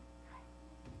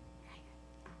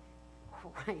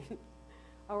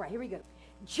 All right, here we go.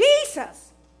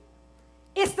 Jesus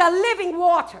is the living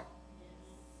water.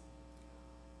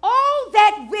 All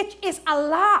that which is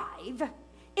alive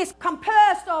is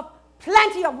composed of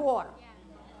plenty of water.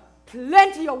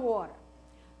 Plenty of water.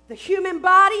 The human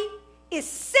body is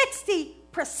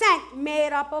 60%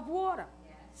 made up of water.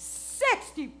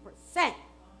 60%.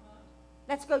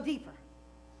 Let's go deeper.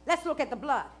 Let's look at the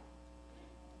blood.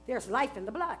 There's life in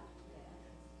the blood.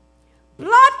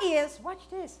 Blood is, watch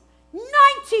this, 92%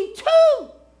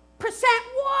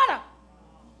 water. Water.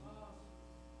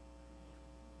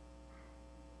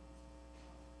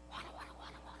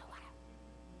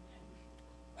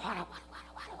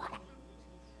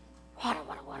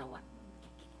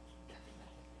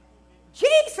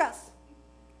 Jesus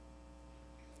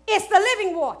is the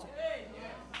living water.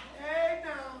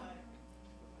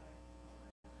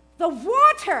 The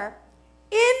water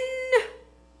in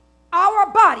our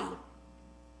body,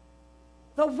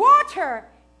 the water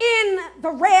in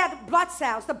the red blood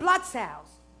cells, the blood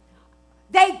cells,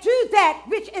 they do that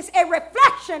which is a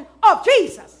reflection of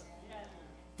Jesus.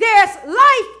 There's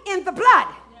life in the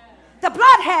blood. The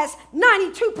blood has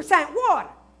 92% water.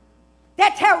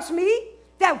 That tells me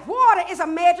that water is a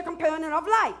major component of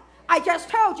life. I just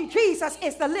told you Jesus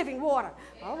is the living water.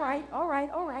 All right.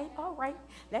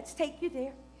 Let's take you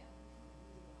there.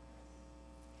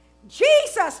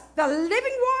 Jesus, the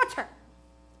living water,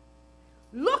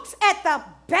 looks at the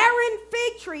barren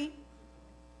fig tree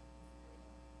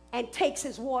and takes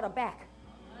his water back.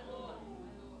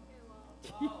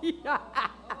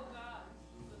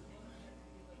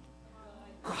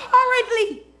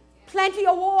 Currently, plenty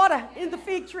of water in the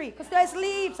fig tree because there's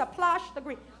leaves, a plush, the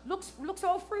green. Looks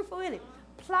all fruitful in it,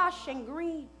 plush and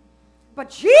green. But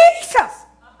Jesus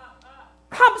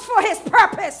comes for his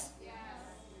purpose.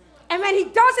 And when he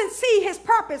doesn't see his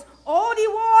purpose, all the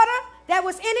water that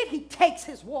was in it, he takes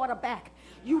his water back.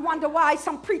 You wonder why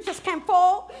some preachers can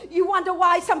fall. You wonder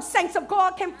why some saints of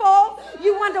God can fall.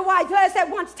 You wonder why those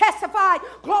that once testified,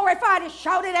 glorified, and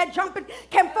shouted and jumped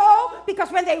can fall.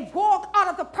 Because when they walk out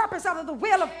of the purpose, out of the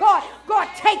will of God, God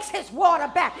takes his water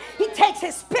back. He takes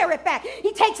his spirit back.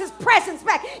 He takes his presence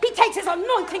back. He takes his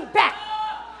anointing back.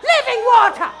 Living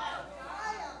water.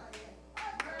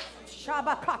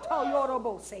 Shabakato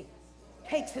Yorobose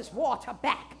takes his water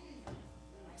back.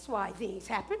 That's why things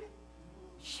happen.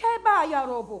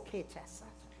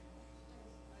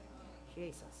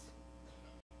 Jesus.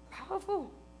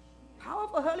 Powerful.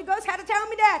 Holy Ghost had to tell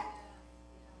me that.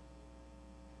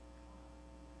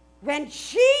 When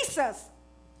Jesus,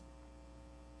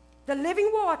 the living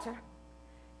water,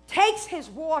 takes his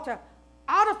water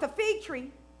out of the fig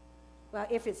tree, well,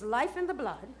 if it's life in the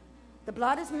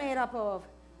blood is made up of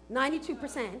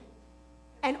 92%,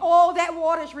 and all that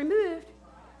water is removed,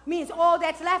 means all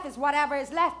that's left is whatever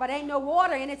is left, but ain't no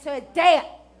water in it, so it's dead.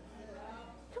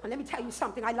 Come on, let me tell you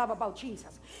something I love about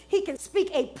Jesus. He can speak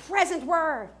a present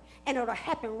word, and it'll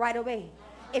happen right away.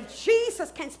 If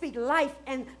Jesus can speak life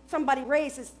and somebody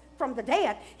raises from the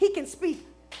dead, he can speak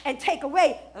and take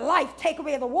away life, take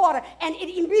away the water, and it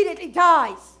immediately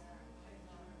dies.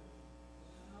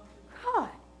 God.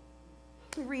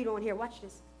 Let me read on here. Watch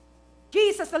this.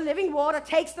 Jesus, the living water,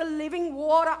 takes the living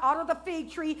water out of the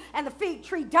fig tree, and the fig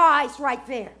tree dies right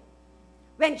there.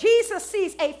 When Jesus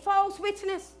sees a false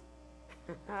witness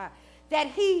that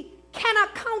he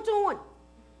cannot count on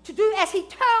to do as he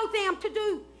told them to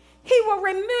do, he will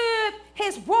remove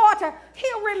his water.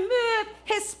 He'll remove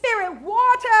his spirit.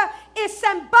 Water is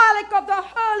symbolic of the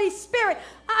Holy Spirit.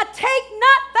 Take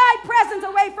not thy presence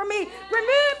away from me.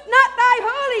 Remove not thy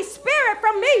Holy Spirit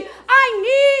from me. I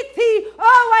need thee.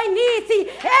 Oh, I need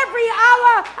thee. Every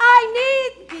hour I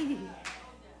need thee.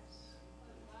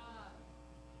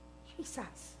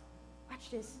 Jesus. Watch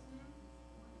this.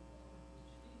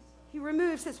 He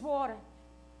removes his water.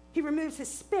 He removes his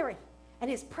spirit and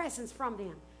his presence from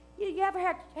them. You ever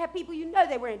have people you know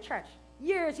they were in church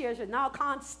years, and now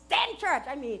can't stand church.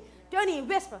 I mean, don't even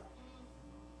whisper.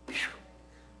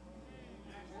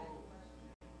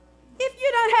 If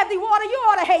you don't have the water, you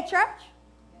ought to hate church.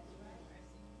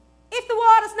 If the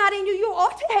water's not in you, you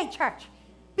ought to hate church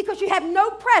because you have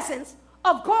no presence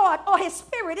of God or his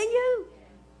spirit in you.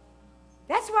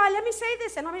 That's why, let me say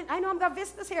this, and I know I'm got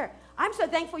visitors here. I'm so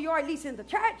thankful you're at least in the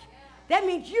church. That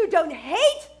means you don't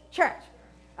hate church.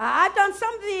 I've done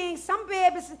some things, some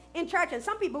babies in church, and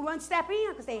some people won't step in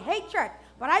because they hate church.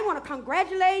 But I want to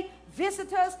congratulate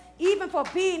visitors, even for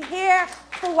being here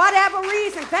for whatever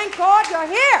reason. Thank God you're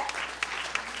here.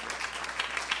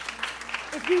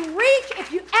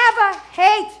 If you ever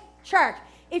hate church,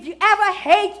 if you ever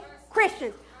hate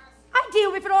Christians, I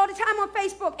deal with it all the time on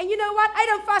Facebook. And you know what? I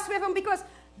don't fuss with them because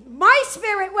my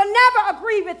spirit will never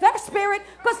agree with their spirit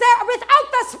because they're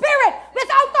without the Spirit,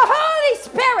 without the Holy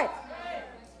Spirit.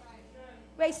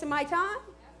 Wasting my time?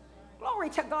 Glory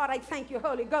to God, I thank you,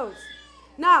 Holy Ghost.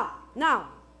 Now,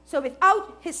 so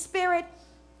without his spirit,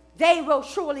 they will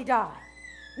surely die.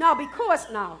 Now,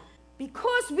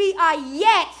 because we are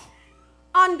yet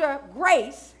under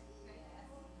grace,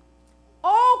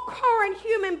 all current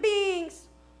human beings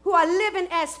who are living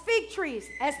as fig trees,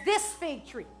 as this fig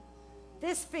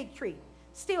tree,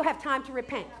 still have time to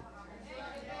repent.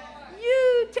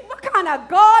 What kind of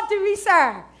God do we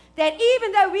serve? That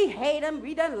even though we hate him,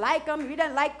 we don't like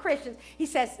Christians, he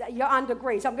says, you're under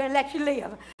grace. I'm going to let you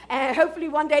live. And hopefully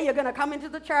one day you're going to come into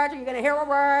the church and you're going to hear a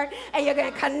word and you're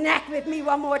going to connect with me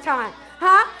one more time.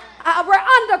 We're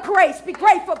under grace. Be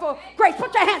grateful for grace.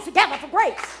 Put your hands together for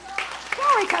grace.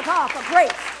 Glory to God for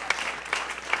grace.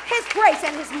 His grace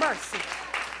and his mercy.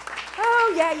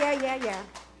 Oh, yeah.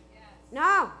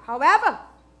 Now, however,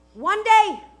 one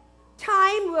day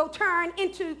time will turn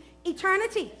into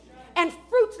eternity. And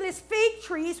fruitless fig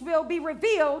trees will be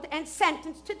revealed and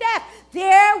sentenced to death.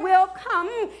 There will come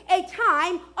a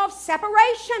time of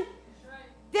separation.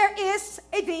 There is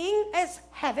a thing as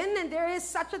heaven, and there is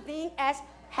such a thing as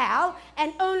hell,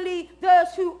 and only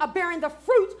those who are bearing the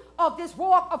fruit of this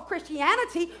walk of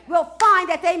Christianity will find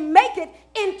that they make it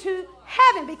into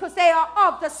heaven because they are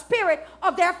of the spirit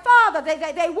of their Father.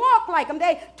 They walk like him.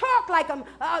 They talk like him.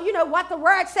 You know what the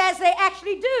word says they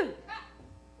actually do.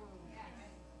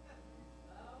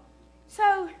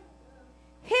 So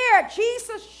here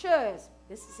Jesus shows,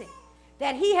 this is it,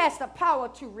 that he has the power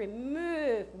to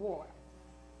remove water.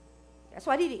 That's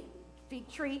what he did.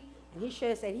 Fig tree, and he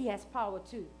shows that he has power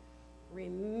to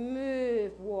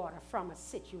remove water from a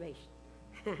situation.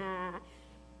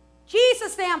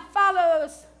 Jesus then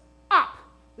follows up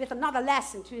with another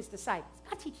lesson to his disciples.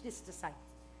 I teach this to disciples.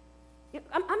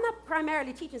 I'm not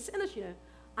primarily teaching sinners, you know.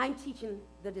 I'm teaching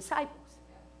the disciples.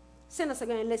 Sinners are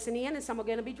going to listen in, and some are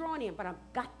going to be drawn in, but I've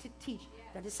got to teach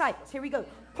the disciples. Here we go.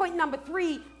 Point number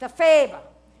 3, the favor.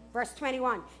 Verse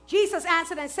 21. Jesus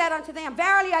answered and said unto them,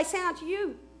 verily I say unto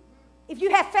you, if you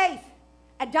have faith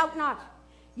and doubt not,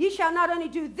 ye shall not only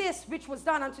do this which was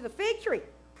done unto the fig tree,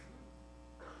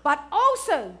 but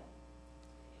also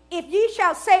if ye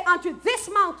shall say unto this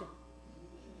mountain,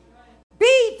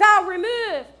 be thou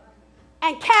removed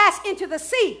and cast into the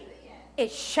sea, it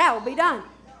shall be done.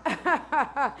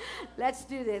 Let's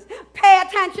do this. Pay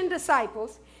attention,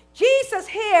 disciples. Jesus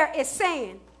here is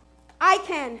saying, I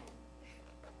can,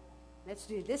 let's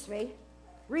do it this way,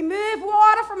 remove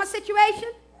water from a situation.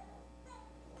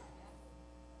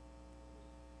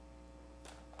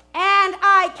 and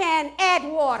I can add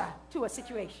water to a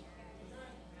situation.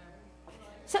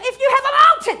 So if you have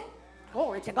a mountain,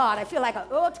 glory to God, I feel like an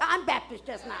old-time Baptist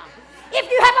just now.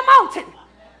 If you have a mountain,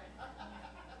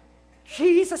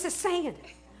 Jesus is saying,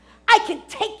 I can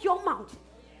take your mountain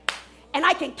and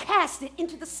I can cast it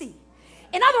into the sea.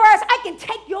 In other words, I can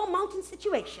take your mountain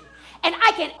situation and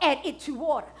I can add it to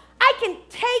water. I can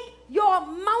take your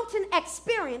mountain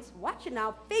experience, watch it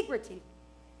now, figurative,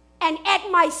 and add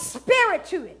my spirit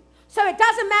to it. So it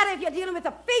doesn't matter if you're dealing with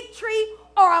a fig tree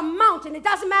or a mountain. It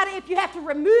doesn't matter if you have to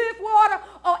remove water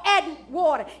or add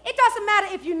water. It doesn't matter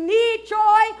if you need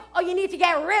joy or you need to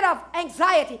get rid of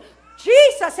anxiety.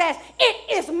 Jesus says,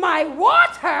 it is my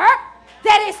water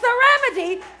that is the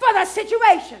remedy for the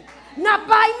situation. Not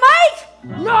by might,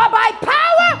 nor by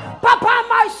power, but by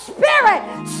my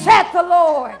spirit, said the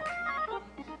Lord.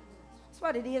 That's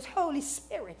what it is, Holy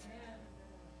Spirit.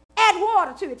 Add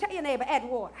water to it. Tell your neighbor, add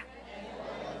water.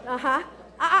 Uh-huh.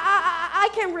 I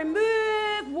can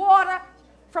remove water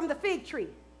from the fig tree.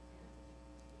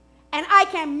 And I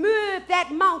can move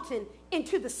that mountain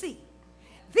into the sea.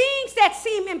 Things that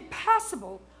seem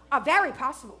impossible are very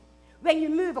possible when you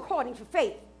move according to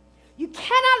faith. You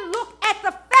cannot look at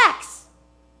the facts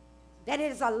that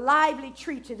it is a lively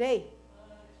tree today.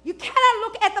 You cannot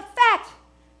look at the fact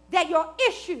that your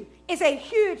issue is a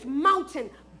huge mountain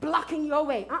blocking your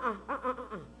way.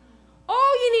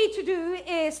 All you need to do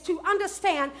is to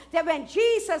understand that when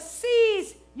Jesus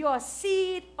sees your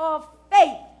seed of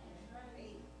faith,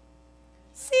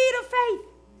 seed of faith,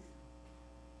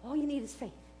 all you need is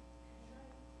faith.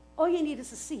 All you need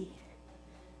is a seed,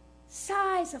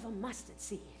 size of a mustard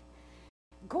seed.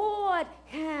 God,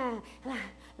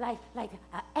 like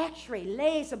an X-ray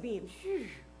laser beam,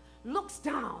 looks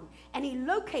down and he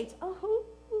locates,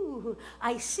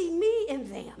 I see me in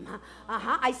them.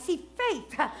 I see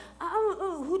faith.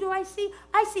 Who do I see?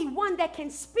 I see one that can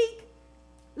speak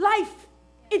life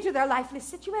into their lifeless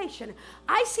situation.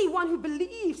 I see one who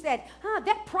believes that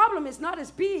that problem is not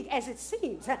as big as it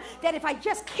seems. That if I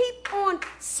just keep on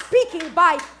speaking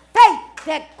by faith,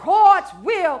 that God's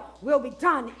will be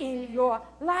done in your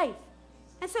life.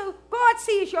 And so God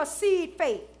sees your seed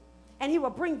faith, and he will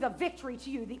bring the victory to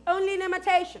you. The only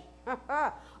limitation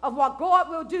of what God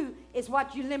will do is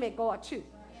what you limit God to.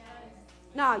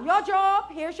 Now, your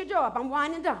job, here's your job. I'm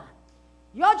winding down.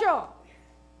 Your job,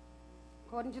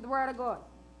 according to the word of God,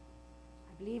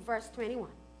 I believe verse 21,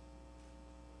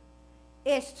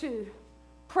 is to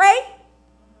pray,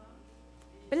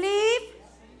 believe,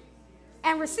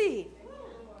 and receive.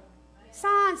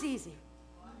 Sounds easy.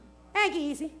 Ain't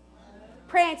easy.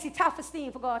 Praying's the toughest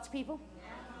thing for God's people.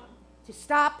 To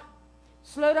stop,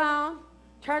 slow down,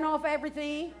 turn off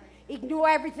everything, ignore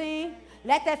everything,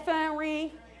 let that phone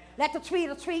ring, let the tweet,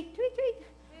 tweet.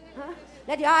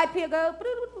 Let your iPad go,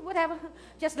 whatever.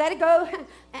 Just let it go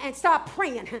and start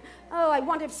praying. Oh, I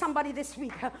wonder if somebody this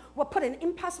week will put an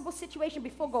impossible situation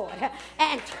before God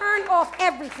and turn off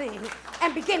everything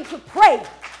and begin to pray.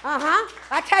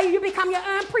 I tell you, you become your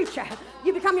own preacher.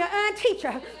 You become your own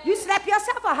teacher. You slap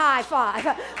yourself a high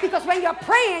five because when you're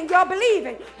praying, you're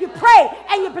believing. You pray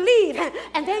and you believe,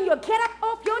 and then you'll get up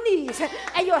off your knees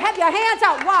and you'll have your hands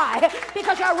out wide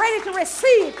because you're ready to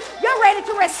receive. You're ready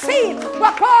to receive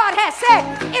what God has said.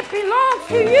 It belongs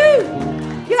to you.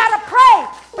 You got to pray,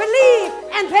 believe,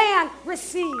 and then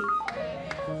receive.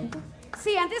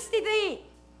 See, and this is the thing.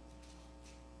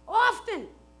 Often,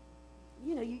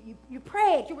 you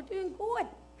prayed, you were doing good.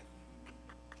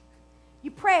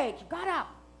 You prayed, you got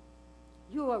up.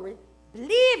 You were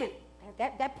believing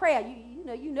that prayer.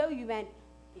 You went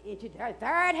into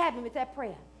third heaven with that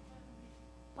prayer.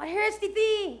 But here's the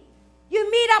thing. You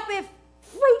meet up with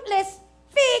fruitless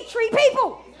fig tree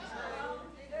people.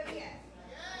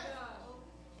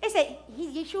 They say,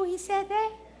 you sure he said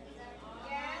that?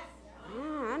 Yes.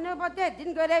 I know about that.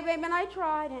 Didn't go that way, man. I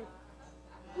tried. And,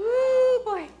 ooh,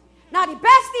 boy. Now, the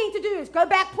best thing to do is go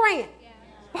back praying.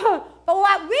 But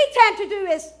what we tend to do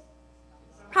is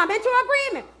come into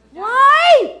agreement.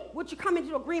 Why would you come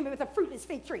into agreement with a fruitless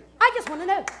fig tree? I just want to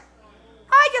know.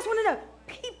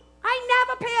 I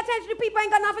never pay attention to people who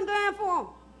ain't got nothing going for them.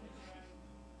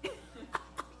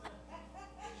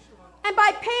 And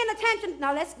by paying attention,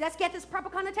 now let's get this proper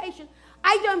connotation.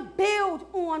 I don't build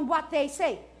on what they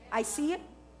say. I see it.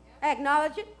 I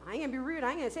acknowledge it. I ain't going to be rude.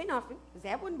 I ain't going to say nothing because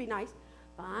that wouldn't be nice.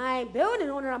 But I ain't building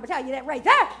on it. I'm going to tell you that right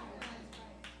there.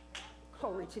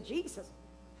 Glory to Jesus.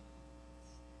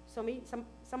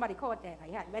 Somebody caught that.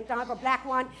 I went down for a black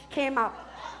one, came out.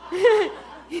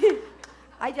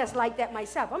 I just like that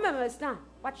myself. Remember, it's done.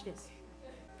 Watch this.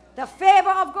 The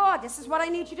favor of God. This is what I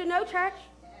need you to know, church.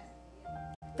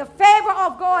 The favor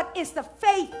of God is the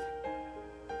faith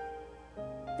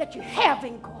that you have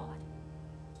in God.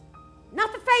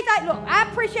 Not the faith I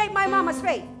appreciate my mama's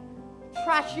faith.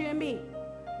 Trust you and me.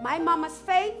 My mama's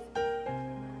faith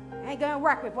ain't going to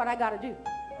work with what I got to do.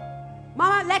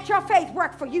 Mama, let your faith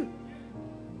work for you.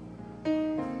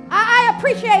 I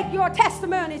appreciate your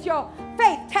testimonies, your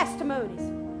faith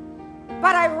testimonies.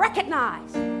 But I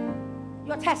recognize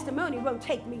your testimony won't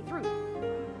take me through.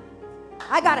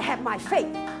 I got to have my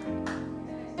faith.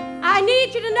 I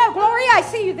need you to know, Gloria, I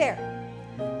see you there.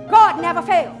 God never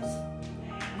fails.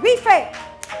 We fail,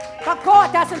 but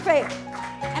God doesn't fail.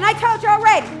 And I told you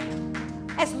already,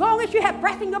 as long as you have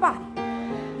breath in your body,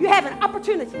 you have an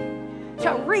opportunity to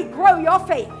regrow your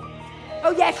faith.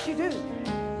 Oh, yes, you do.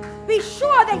 Be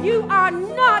sure that you are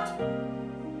not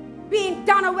being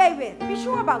done away with. Be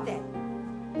sure about that.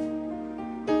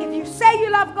 If you say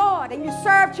you love God and you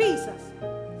serve Jesus,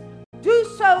 do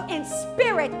so in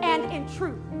spirit and in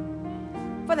truth.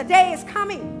 For the day is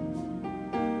coming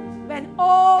when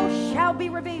all shall be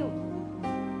revealed.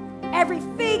 Every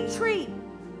fig tree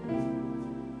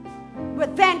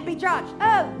will then be judged.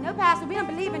 Oh, no, Pastor, we don't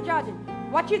believe in judging.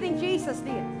 What do you think Jesus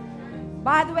did?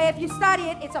 By the way, if you study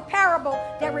it, it's a parable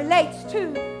that relates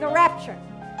to the rapture.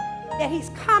 That he's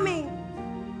coming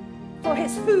for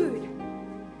his food,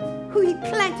 who he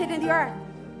planted in the earth,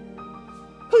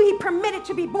 who he permitted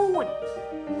to be born.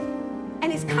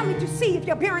 And he's coming to see if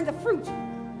you're bearing the fruit.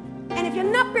 And if you're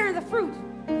not bearing the fruit,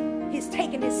 he's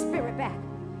taking his spirit back.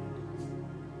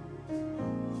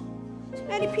 Too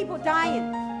many people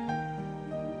dying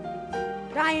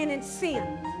in sin.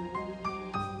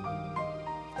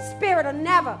 Spirit will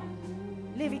never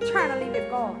live eternally with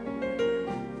God.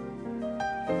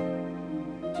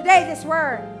 Today, this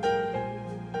word,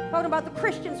 talking about the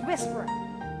Christian's whisperer,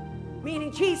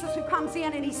 meaning Jesus who comes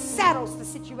in and he settles the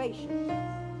situation.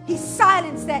 He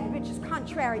silenced that which is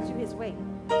contrary to his way.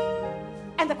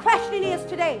 And the question is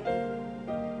today,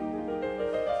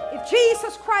 if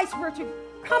Jesus Christ were to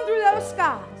come through those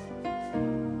skies,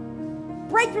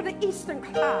 break through the eastern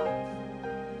cloud,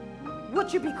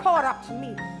 would you be caught up to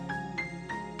me?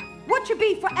 Would you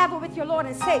be forever with your Lord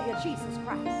and Savior, Jesus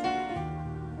Christ?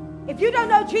 If you don't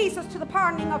know Jesus to the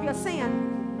pardoning of your sin,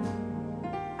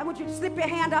 I want you to slip your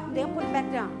hand up and then put it back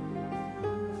down.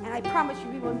 And I promise you,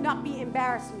 we will not be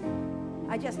embarrassing.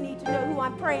 I just need to know who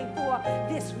I'm praying for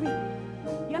this week.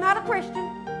 You're not a Christian.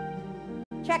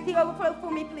 Check the overflow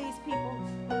for me, please, people.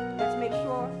 Let's make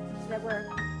sure that we're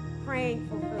praying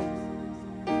for folks.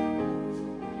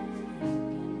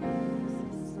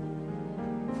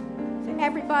 So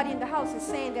everybody in the house is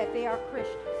saying that they are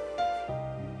Christian.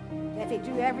 That they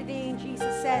do everything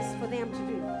Jesus says for them to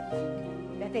do.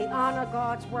 That they honor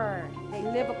God's word. They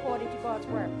live according to God's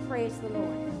word. Praise the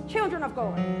Lord. Children of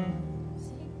God,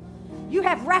 you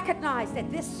have recognized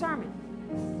that this sermon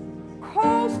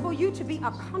calls for you to be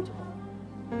accountable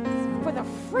for the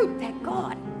fruit that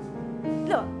God.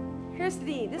 Look, here's the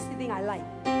thing. This is the thing I like.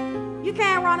 You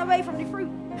can't run away from the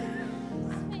fruit.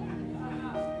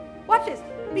 Watch this.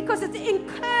 Because it's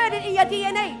included in your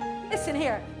DNA. Listen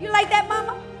here. You like that,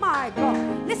 mama? My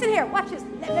God. Listen here. Watch this.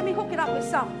 Let me hook it up with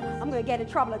something. I'm going to get in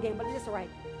trouble again, but it's all right.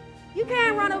 You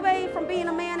can't run away from being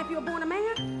a man if you're born a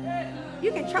man.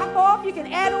 You can chop off, you can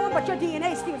add on, but your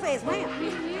DNA still says man.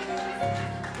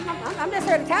 I'm just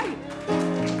here to tell you.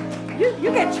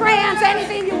 You can trans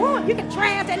anything you want. You can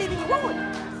trans anything you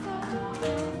want.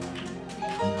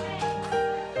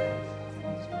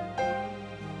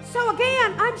 So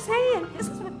again, I'm saying, this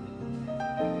is what,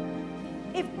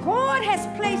 if God has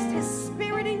placed his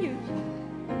spirit in you,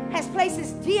 has placed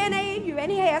his DNA in you,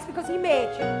 and he has because he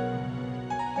made you,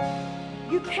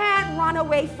 you can't run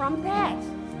away from that.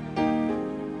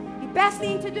 The best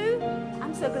thing to do,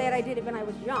 I'm so glad I did it when I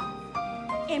was young.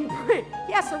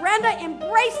 Surrender,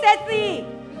 embrace that thing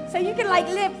so you can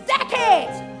live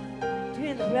decades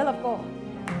doing the will of God.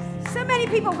 So many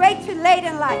people wait too late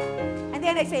in life and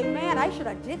then they say, man, I should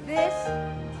have did this.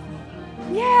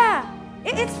 Yeah,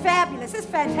 it's fabulous. It's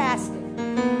fantastic.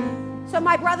 So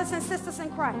my brothers and sisters in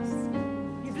Christ,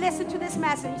 you've listened to this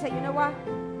message and say, you know what?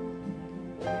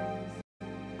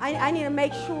 I need to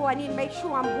make sure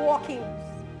I'm walking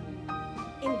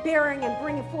in bearing and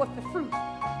bringing forth the fruit,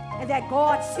 and that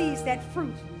God sees that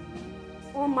fruit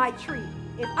on my tree.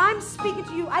 If I'm speaking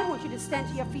to you, I want you to stand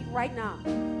to your feet right now.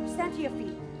 Stand to your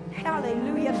feet.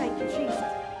 Hallelujah. Thank you, Jesus.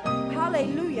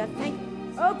 Hallelujah. Thank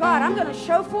you. Oh, God, I'm going to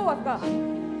show forth, God.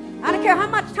 I don't care how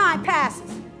much time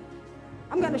passes.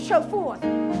 I'm going to show forth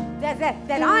that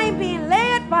I am being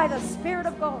led by the Spirit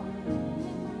of God.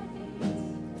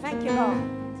 Thank you, God.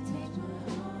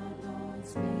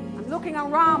 I'm looking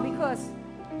around because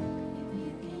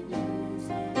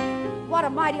what a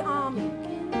mighty army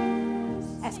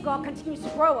as God continues to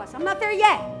grow us. I'm not there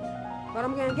yet, but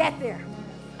I'm going to get there.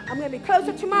 I'm going to be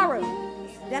closer tomorrow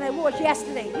than I was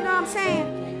yesterday. You know what I'm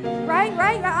saying? Right?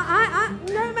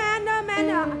 No,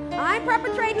 man. I ain't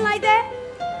perpetrating like that.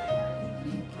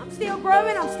 I'm still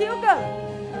growing. I'm still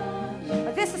going.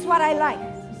 But this is what I like.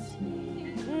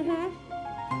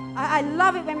 I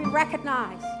love it when we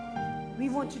recognize we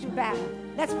want to do better.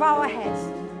 Let's bow our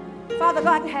heads. Father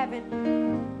God in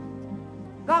heaven,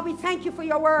 God, we thank you for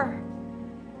your word.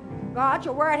 God,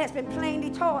 your word has been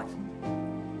plainly taught.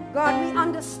 God, we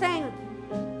understand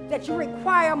that you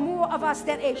require more of us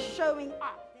than a showing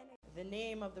up. The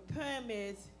name of the poem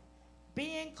is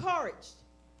Be Encouraged,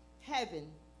 Heaven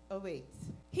Awaits.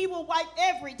 He will wipe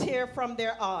every tear from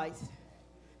their eyes.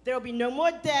 There will be no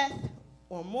more death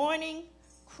or mourning,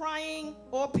 crying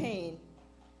or pain,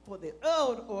 for the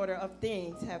old order of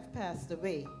things have passed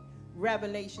away.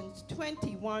 Revelations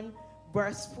 21,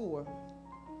 verse 4.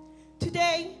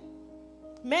 Today,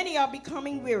 many are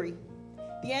becoming weary.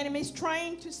 The enemy is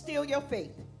trying to steal your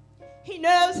faith. He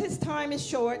knows his time is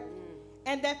short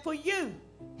and that for you,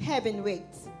 heaven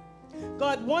waits.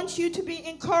 God wants you to be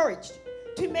encouraged,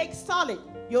 to make solid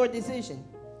your decision.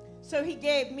 So he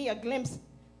gave me a glimpse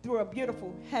through a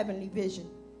beautiful heavenly vision.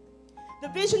 The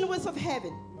vision was of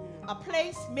heaven, a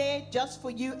place made just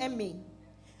for you and me,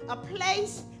 a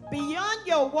place beyond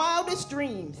your wildest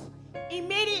dreams.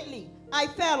 Immediately, I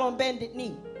fell on bended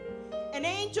knee. An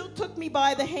angel took me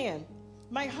by the hand.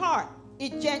 My heart,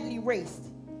 it gently raced.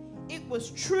 It was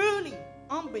truly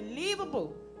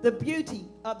unbelievable, the beauty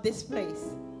of this place.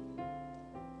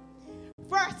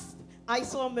 First, I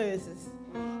saw Moses.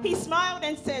 He smiled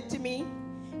and said to me,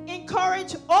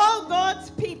 encourage all God's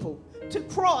people to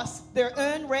cross their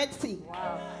own Red Sea.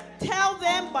 Wow. Tell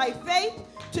them by faith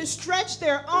to stretch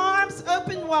their arms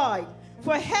open wide,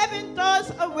 for heaven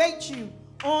does await you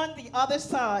on the other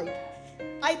side.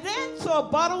 I then saw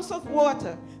bottles of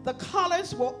water. The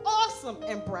colors were awesome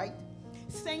and bright.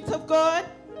 Saints of God,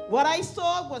 what I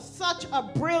saw was such a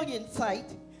brilliant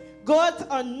sight. God's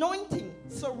anointing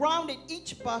surrounded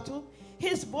each bottle.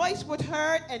 His voice was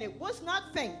heard, and it was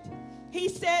not faint. He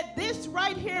said, this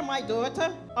right here, my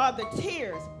daughter, are the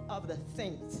tears of the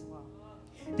saints.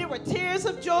 There were tears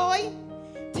of joy,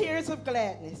 tears of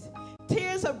gladness,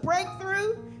 tears of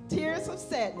breakthrough, tears of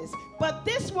sadness. But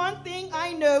this one thing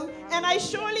I know, and I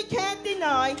surely can't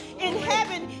deny, in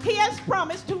heaven he has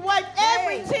promised to wipe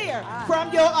every tear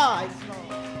from your eyes.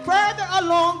 Further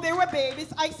along, there were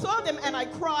babies. I saw them and I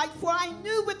cried, for I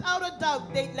knew without a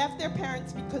doubt they left their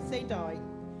parents because they died.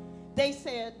 They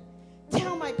said,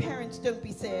 tell my parents don't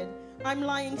be sad. I'm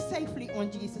lying safely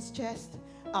on Jesus' chest.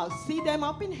 I'll see them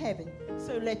up in heaven,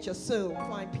 so let your soul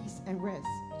find peace and rest.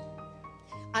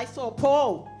 I saw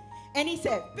Paul, and he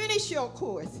said, finish your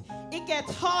course. It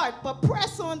gets hard, but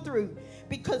press on through,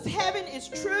 because heaven is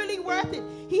truly worth it.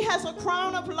 He has a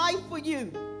crown of life for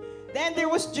you. Then there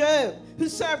was Job, who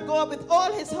served God with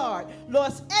all his heart,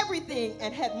 lost everything,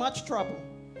 and had much trouble.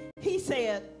 He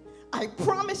said, I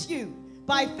promise you,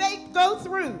 by faith go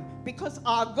through, because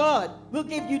our God will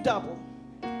give you double.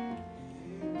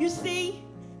 You see,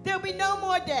 there'll be no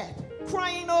more death,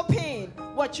 crying or pain.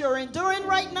 What you're enduring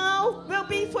right now will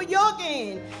be for your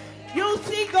gain. You'll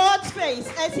see God's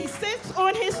face as he sits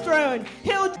on his throne.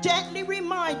 He'll gently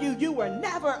remind you you were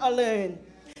never alone.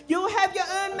 You'll have your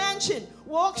own mansion,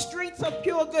 walk streets of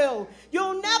pure gold.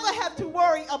 You'll never have to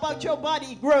worry about your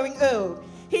body growing old.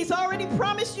 He's already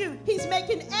promised you he's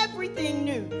making everything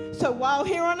new. So while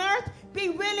here on earth, be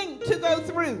willing to go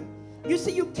through. You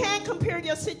see, you can't compare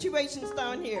your situations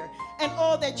down here and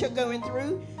all that you're going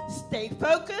through. Stay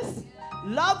focused,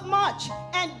 love much,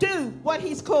 and do what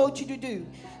he's called you to do.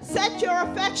 Set your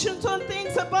affections on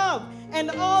things above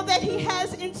and all that he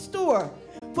has in store.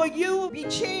 For you will be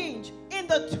changed in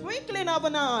the twinkling of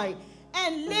an eye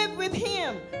and live with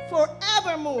him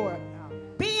forevermore.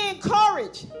 Be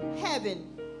encouraged. Heaven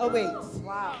awaits.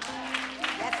 Wow.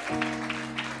 That's